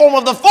 and the form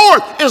of the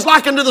 4th is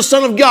like unto the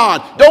Son of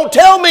God. Don't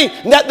tell me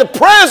that the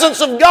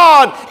presence of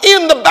God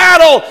in the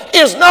battle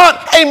is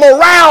not a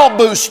morale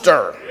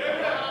booster.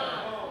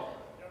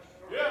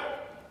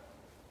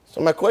 So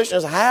my question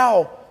is,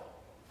 how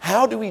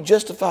do we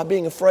justify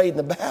being afraid in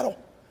the battle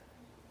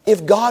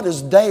if God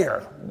is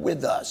there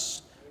with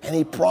us and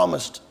He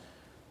promised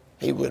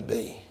He would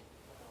be?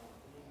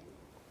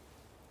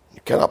 You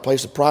cannot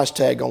place a price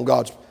tag on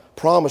God's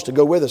promise to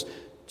go with us.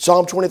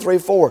 Psalm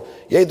 23:4,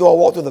 Yea, though I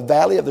walk through the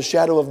valley of the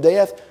shadow of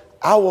death,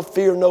 I will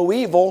fear no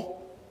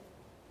evil,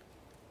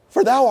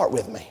 for Thou art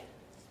with me.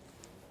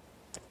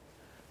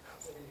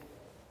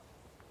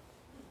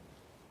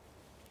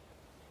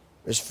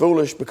 It's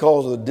foolish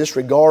because of the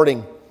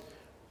disregarding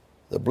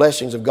the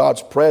blessings of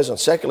God's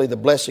presence. Secondly, the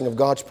blessing of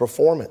God's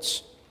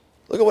performance.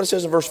 Look at what it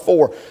says in verse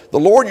 4. The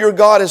Lord your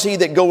God is He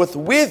that goeth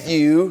with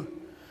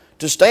you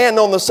to stand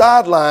on the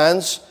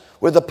sidelines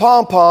with a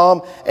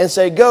pom-pom and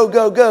say, go,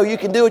 go, go, you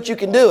can do it, you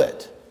can do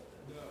it.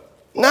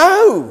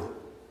 No.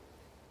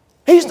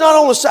 He's not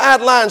on the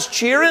sidelines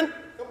cheering.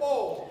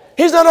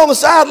 He's not on the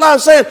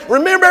sidelines saying,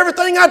 remember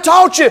everything I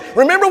taught you.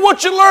 Remember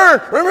what you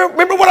learned.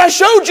 Remember what I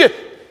showed you.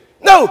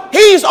 No,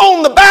 he's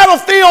on the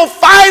battlefield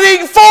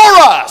fighting for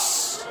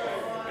us.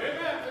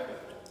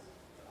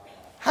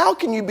 How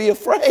can you be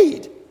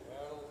afraid?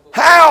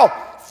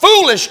 How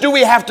foolish do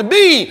we have to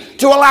be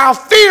to allow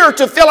fear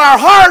to fill our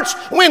hearts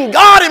when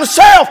God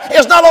himself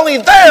is not only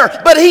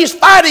there, but he's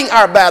fighting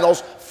our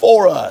battles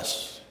for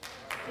us?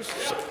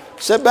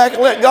 Sit back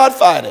and let God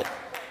fight it.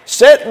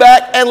 Sit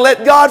back and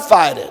let God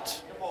fight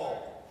it.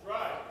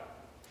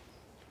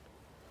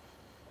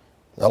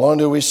 Not long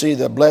do we see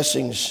the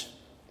blessings.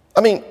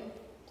 I mean,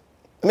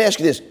 let me ask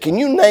you this. Can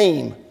you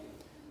name,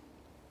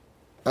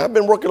 I've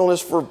been working on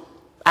this for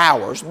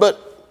hours,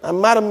 but I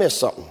might have missed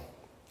something.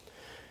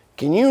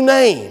 Can you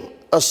name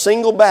a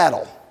single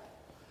battle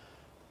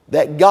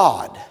that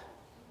God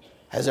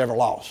has ever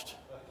lost?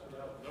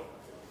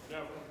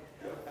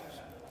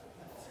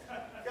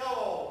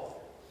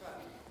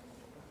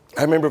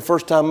 I remember the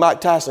first time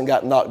Mike Tyson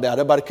got knocked out.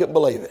 Everybody couldn't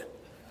believe it.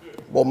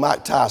 Boy,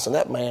 Mike Tyson,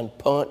 that man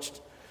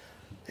punched.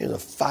 He was a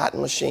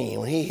fighting machine.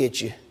 When he hit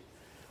you,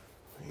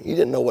 you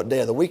didn't know what day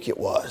of the week it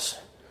was.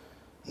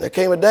 There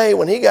came a day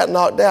when he got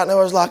knocked out and I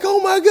was like, oh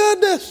my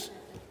goodness.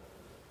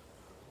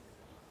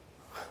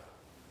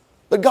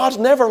 But God's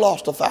never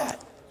lost a fight.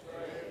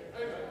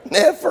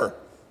 Never.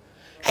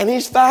 And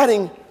he's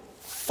fighting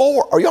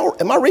for,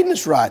 am I reading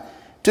this right?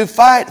 To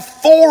fight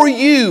for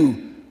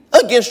you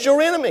against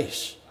your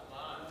enemies.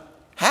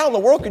 How in the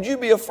world could you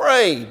be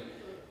afraid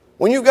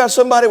when you've got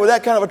somebody with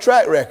that kind of a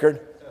track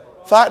record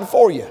fighting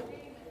for you?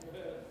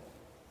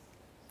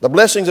 The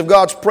blessings of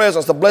God's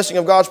presence, the blessing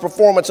of God's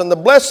performance, and the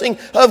blessing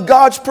of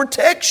God's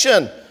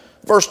protection.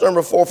 Verse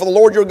number 4, for the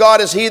Lord your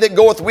God is he that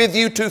goeth with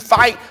you to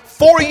fight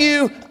for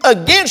you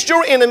against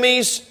your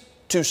enemies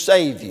to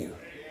save you.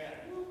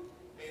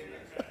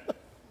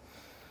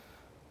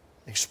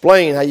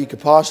 Explain how you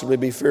could possibly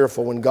be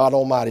fearful when God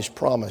Almighty's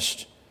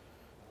promised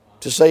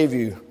to save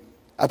you.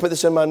 I put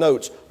this in my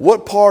notes.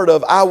 What part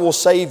of I will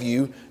save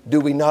you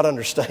do we not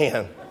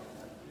understand?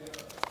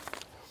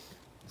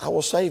 I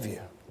will save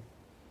you.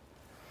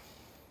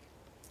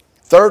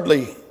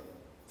 Thirdly,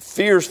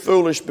 fear is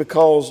foolish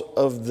because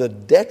of the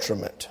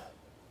detriment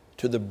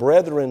to the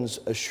brethren's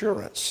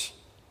assurance.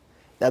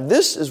 Now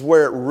this is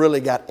where it really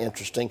got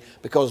interesting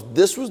because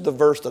this was the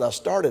verse that I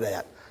started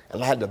at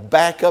and I had to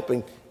back up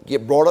and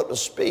get brought up to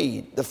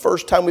speed. The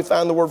first time we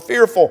find the word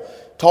fearful,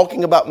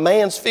 talking about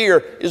man's fear,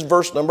 is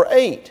verse number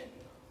 8.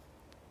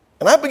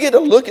 And I begin to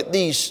look at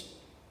these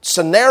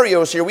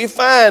scenarios here. We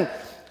find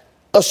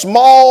a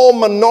small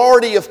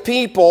minority of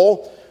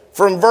people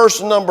from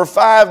verse number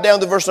 5 down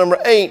to verse number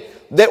 8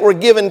 that were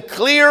given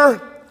clear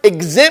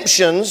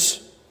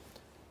exemptions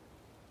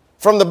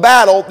from the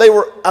battle. They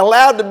were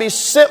allowed to be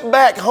sent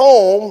back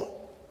home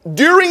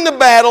during the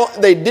battle.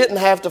 They didn't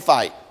have to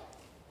fight.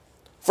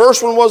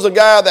 First one was a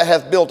guy that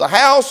hath built a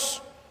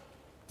house.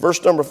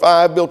 Verse number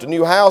 5, built a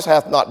new house,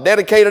 hath not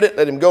dedicated it.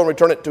 Let him go and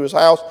return it to his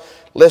house,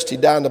 lest he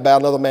die in the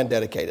battle, another man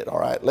dedicate it. All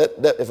right.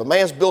 If a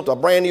man's built a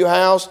brand new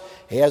house,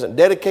 he hasn't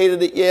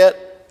dedicated it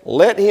yet,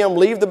 let him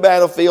leave the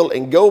battlefield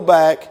and go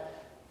back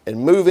and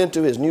move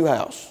into his new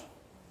house.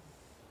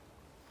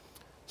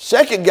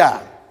 Second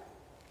guy,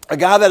 a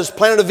guy that has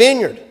planted a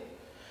vineyard.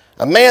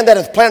 A man that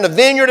hath planted a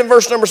vineyard in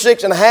verse number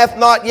 6 and hath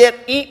not yet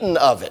eaten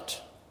of it.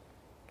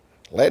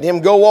 Let him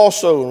go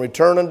also and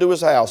return unto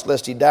his house,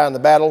 lest he die in the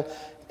battle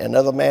and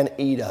another man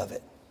eat of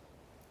it.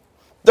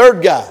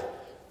 Third guy,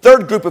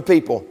 third group of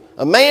people.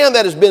 A man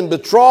that has been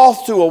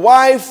betrothed to a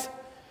wife,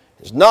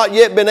 has not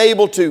yet been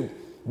able to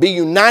be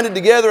united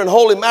together in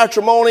holy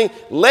matrimony.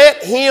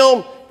 Let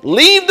him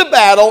leave the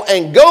battle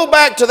and go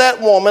back to that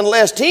woman,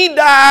 lest he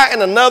die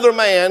and another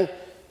man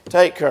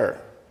take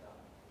her.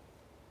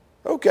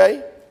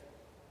 Okay.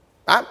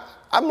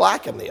 I'm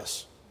liking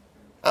this.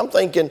 I'm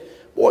thinking,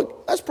 boy,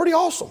 that's pretty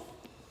awesome.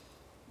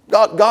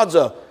 God's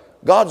a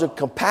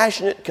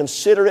compassionate,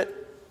 considerate,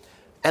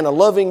 and a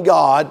loving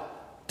God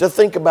to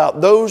think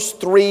about those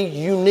three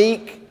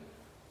unique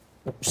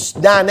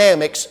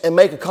dynamics and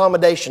make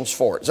accommodations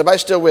for it. Is everybody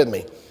still with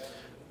me?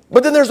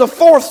 But then there's a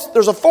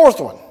fourth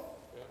one.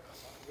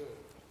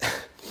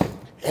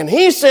 And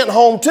he's sent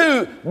home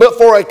too, but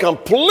for a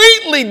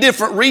completely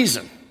different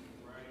reason.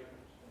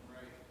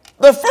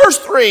 The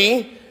first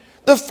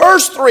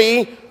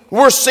three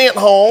were sent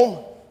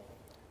home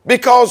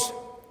because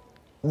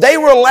they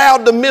were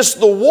allowed to miss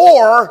the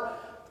war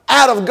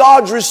out of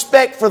God's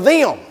respect for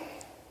them.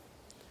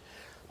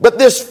 But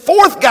this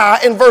fourth guy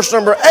in verse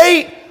number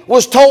 8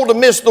 was told to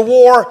miss the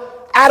war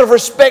out of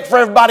respect for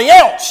everybody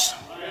else.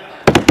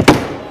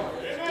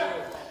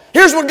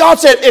 Here's what God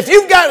said. If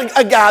you've got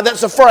a guy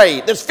that's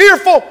afraid, that's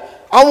fearful,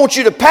 I want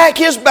you to pack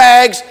his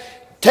bags,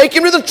 take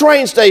him to the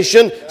train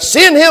station,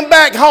 send him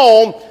back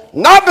home,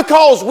 not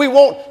because we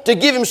want to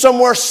give him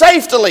somewhere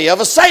safe to live,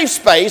 a safe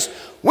space.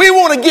 We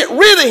want to get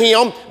rid of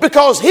him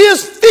because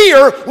his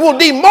fear will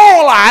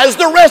demoralize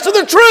the rest of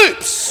the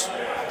troops.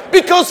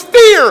 Because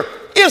fear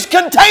is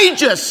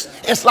contagious.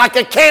 It's like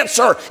a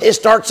cancer. It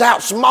starts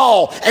out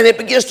small and it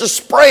begins to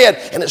spread,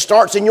 and it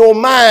starts in your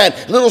mind.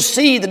 Little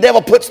seed the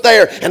devil puts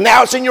there, and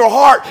now it's in your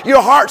heart.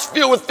 Your heart's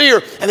filled with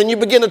fear, and then you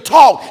begin to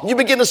talk and you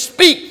begin to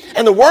speak,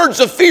 and the words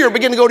of fear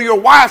begin to go to your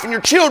wife and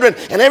your children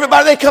and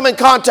everybody they come in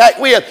contact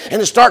with,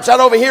 and it starts out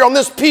over here on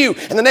this pew,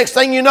 and the next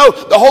thing you know,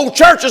 the whole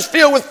church is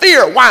filled with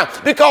fear. Why?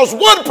 Because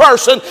one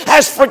person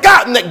has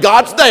forgotten that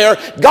God's there.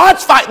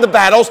 God's fighting the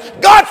battles.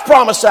 God's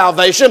promised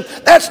salvation.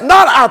 That's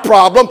not our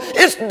problem.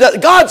 It's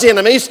God's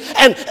enemies.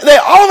 And they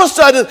all of a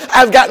sudden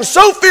have gotten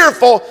so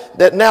fearful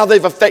that now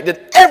they've affected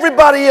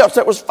everybody else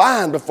that was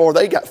fine before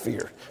they got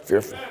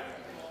fearful.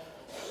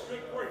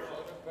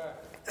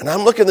 And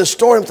I'm looking at this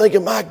story, I'm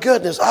thinking, my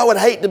goodness, I would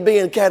hate to be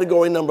in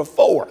category number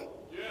 4.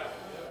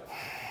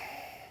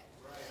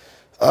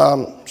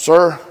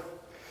 Sir,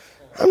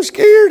 I'm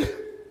scared.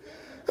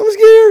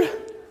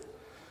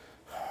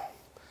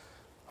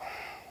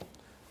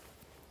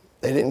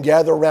 They didn't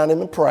gather around him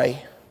and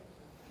pray.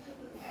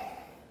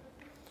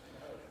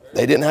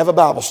 They didn't have a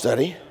Bible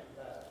study.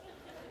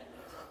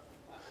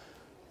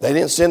 They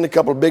didn't send a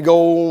couple of big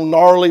old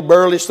gnarly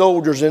burly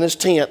soldiers in his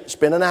tent,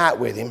 spend a night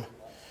with him,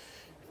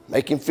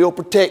 make him feel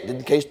protected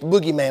in case the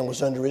boogeyman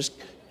was under his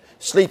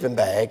sleeping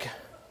bag.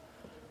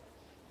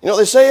 You know what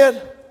they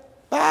said?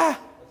 Bye.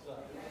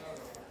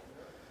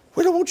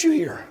 We don't want you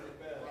here.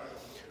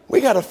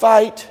 We got to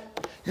fight.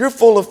 You're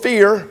full of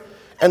fear.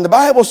 And the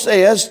Bible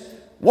says,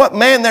 what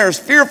man there is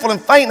fearful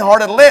and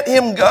faint-hearted, let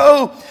him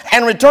go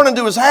and return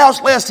unto his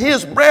house, lest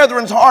his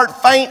brethren's heart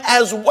faint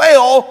as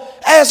well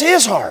as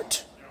his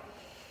heart.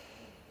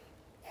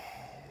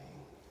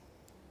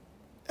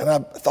 And I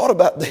thought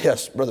about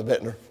this, Brother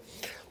Bittner.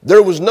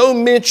 There was no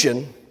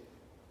mention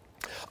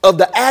of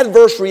the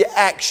adverse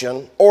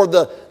reaction or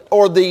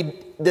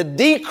the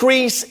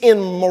decrease in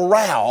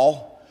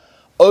morale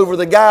over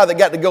the guy that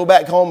got to go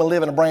back home and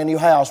live in a brand new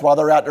house while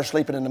they're out there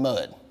sleeping in the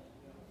mud.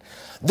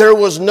 There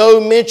was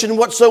no mention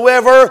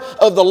whatsoever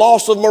of the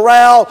loss of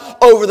morale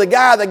over the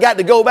guy that got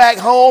to go back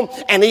home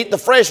and eat the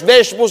fresh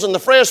vegetables and the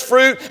fresh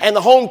fruit and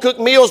the home-cooked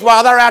meals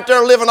while they're out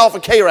there living off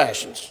of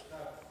K-rations.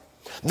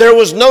 There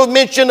was no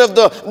mention of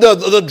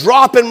the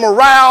drop in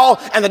morale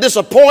and the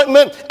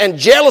disappointment and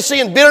jealousy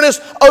and bitterness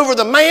over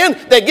the man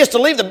that gets to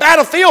leave the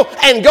battlefield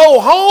and go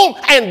home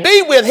and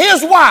be with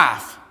his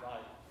wife.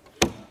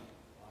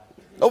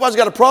 Nobody's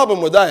got a problem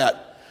with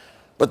that.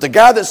 But the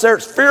guy that's there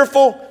that's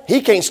fearful,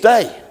 he can't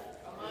stay.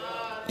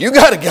 You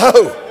got to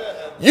go.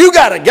 You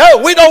got to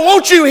go. We don't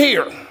want you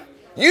here.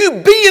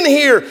 You being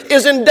here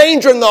is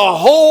endangering the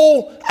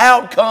whole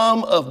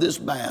outcome of this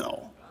battle.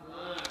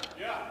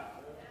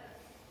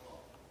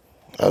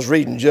 I was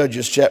reading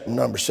Judges chapter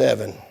number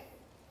 7.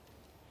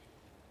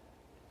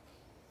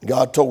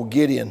 God told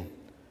Gideon,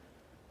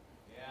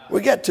 we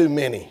got too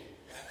many.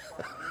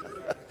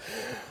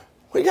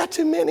 We got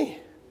too many.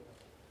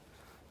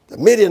 The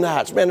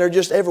Midianites, man, they're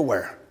just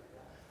everywhere.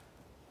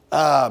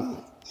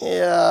 Gideon,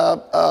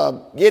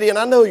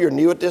 I know you're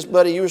new at this,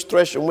 buddy. You was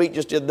threshing wheat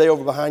just the other day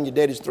over behind your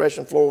daddy's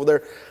threshing floor over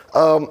there.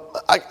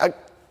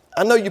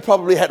 I know you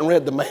probably hadn't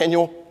read the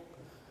manual.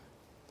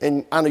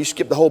 And I know you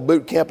skipped the whole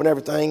boot camp and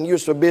everything. You were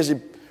so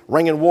busy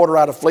wringing water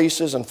out of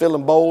fleeces and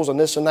filling bowls and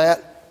this and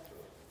that.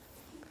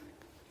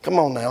 Come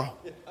on now.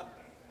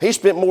 He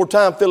spent more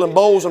time filling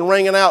bowls and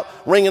wringing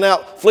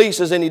out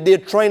fleeces than he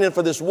did training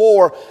for this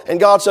war. And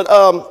God said,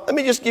 let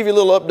me just give you a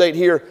little update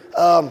here.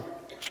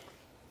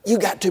 You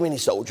got too many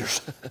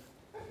soldiers.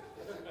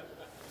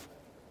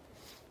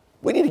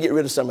 We need to get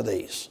rid of some of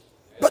these.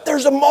 But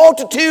there's a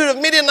multitude of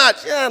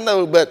Midianites. Yeah, I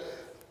know, but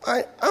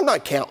I'm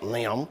not counting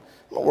them.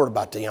 I'm not worried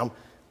about them.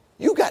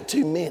 You got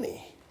too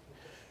many.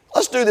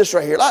 Let's do this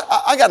right here.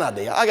 I got an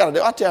idea.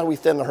 I'll tell you how we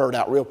thin the herd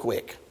out real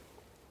quick.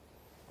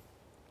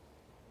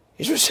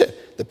 He said,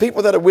 the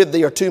people that are with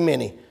thee are too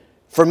many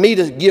for me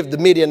to give the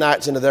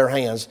Midianites into their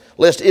hands,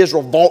 lest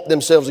Israel vaunt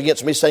themselves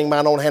against me, saying,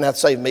 mine own hand hath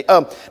saved me.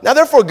 Now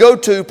therefore go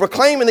to,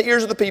 proclaim in the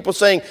ears of the people,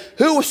 saying,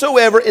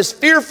 whosoever is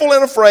fearful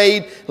and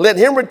afraid, let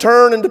him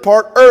return and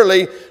depart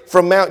early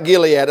from Mount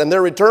Gilead. And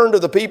there returned to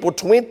the people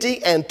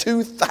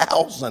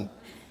 22,000.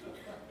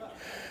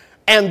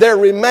 And there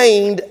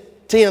remained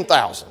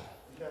 10,000.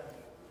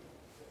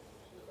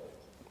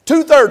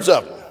 2/3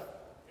 of them.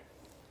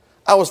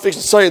 I was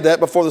fixing to say that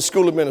before the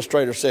school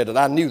administrator said it.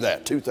 I knew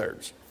that,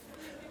 2/3.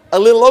 A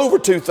little over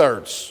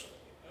 2/3.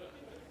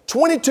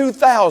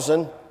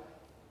 22,000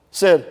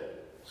 said,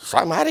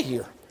 I'm out of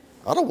here.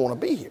 I don't want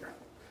to be here.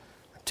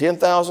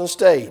 10,000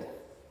 stayed.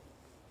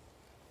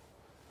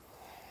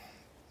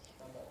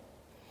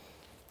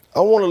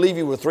 I want to leave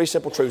you with 3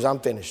 simple truths. I'm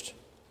finished.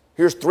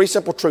 Here's 3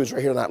 simple truths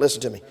right here tonight.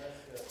 Listen to me.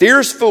 Fear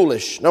is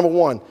foolish, number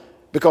 1,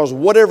 because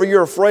whatever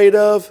you're afraid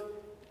of,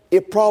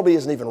 it probably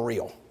isn't even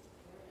real.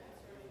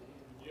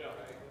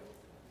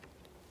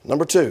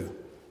 Number 2,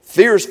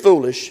 fear is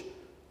foolish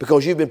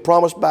because you've been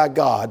promised by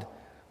God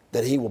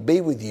that He will be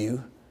with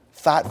you,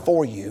 fight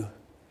for you,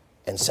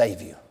 and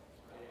save you.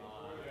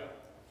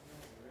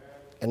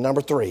 And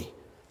number 3,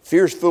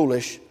 fear is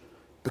foolish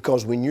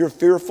because when you're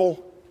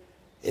fearful,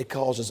 it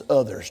causes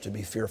others to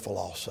be fearful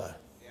also.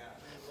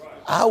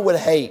 I would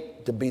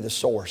hate to be the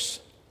source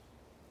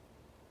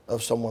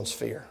of someone's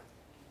fear.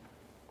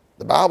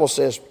 The Bible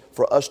says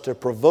for us to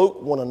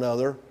provoke one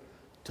another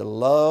to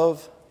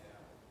love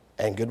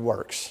and good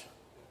works,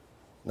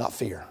 not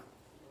fear.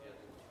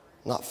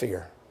 Not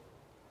fear.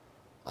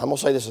 I'm going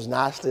to say this as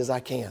nicely as I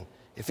can.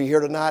 If you're here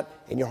tonight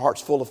and your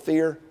heart's full of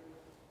fear,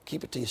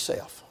 keep it to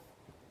yourself.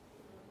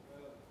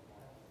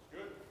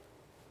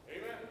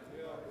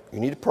 You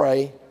need to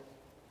pray.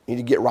 You need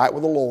to get right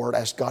with the Lord.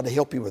 Ask God to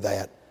help you with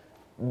that.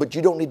 But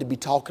you don't need to be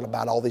talking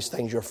about all these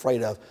things you're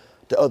afraid of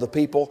to other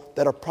people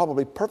that are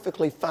probably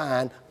perfectly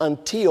fine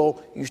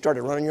until you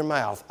started running your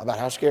mouth about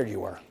how scared you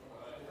were.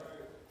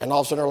 And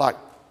all of a sudden they're like,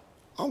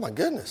 oh my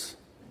goodness.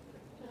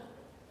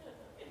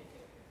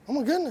 Oh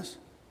my goodness.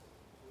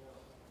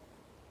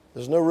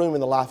 There's no room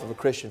in the life of a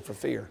Christian for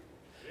fear.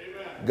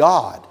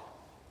 God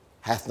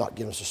hath not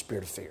given us a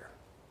spirit of fear,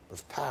 but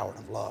of power and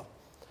of love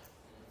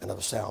and of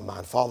a sound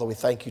mind. Father, we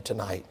thank you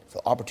tonight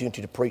for the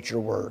opportunity to preach your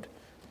word.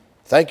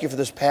 Thank you for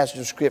this passage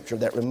of Scripture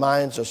that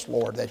reminds us,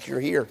 Lord, that you're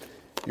here.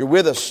 You're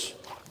with us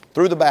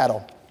through the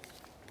battle,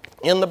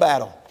 in the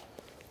battle,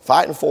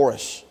 fighting for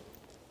us,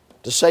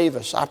 to save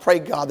us. I pray,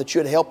 God, that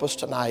you'd help us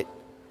tonight.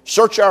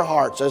 Search our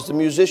hearts as the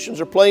musicians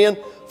are playing.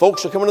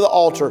 Folks are coming to the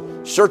altar.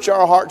 Search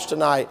our hearts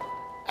tonight.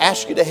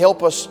 Ask you to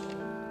help us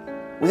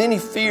with any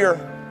fear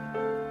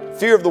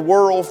of the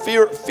world,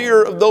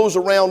 fear of those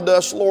around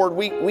us. Lord,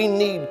 we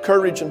need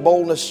courage and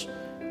boldness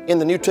in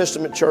the New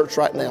Testament church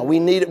right now. We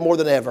need it more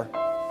than ever.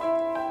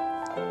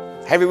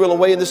 Have your will and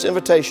way in this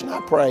invitation,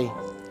 I pray.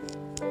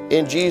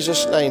 In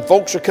Jesus' name.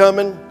 Folks are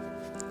coming.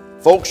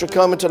 Folks are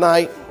coming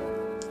tonight.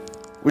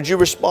 Would you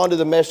respond to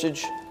the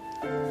message?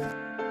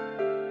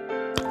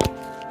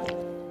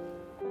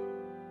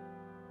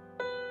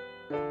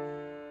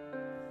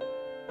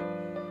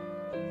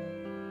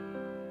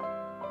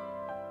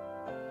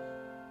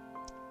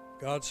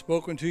 God's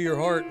spoken to your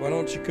heart. Why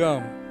don't you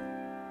come?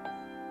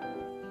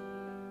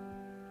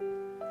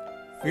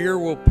 Fear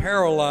will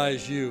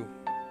paralyze you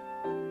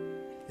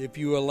if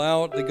you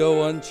allow it to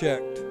go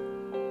unchecked.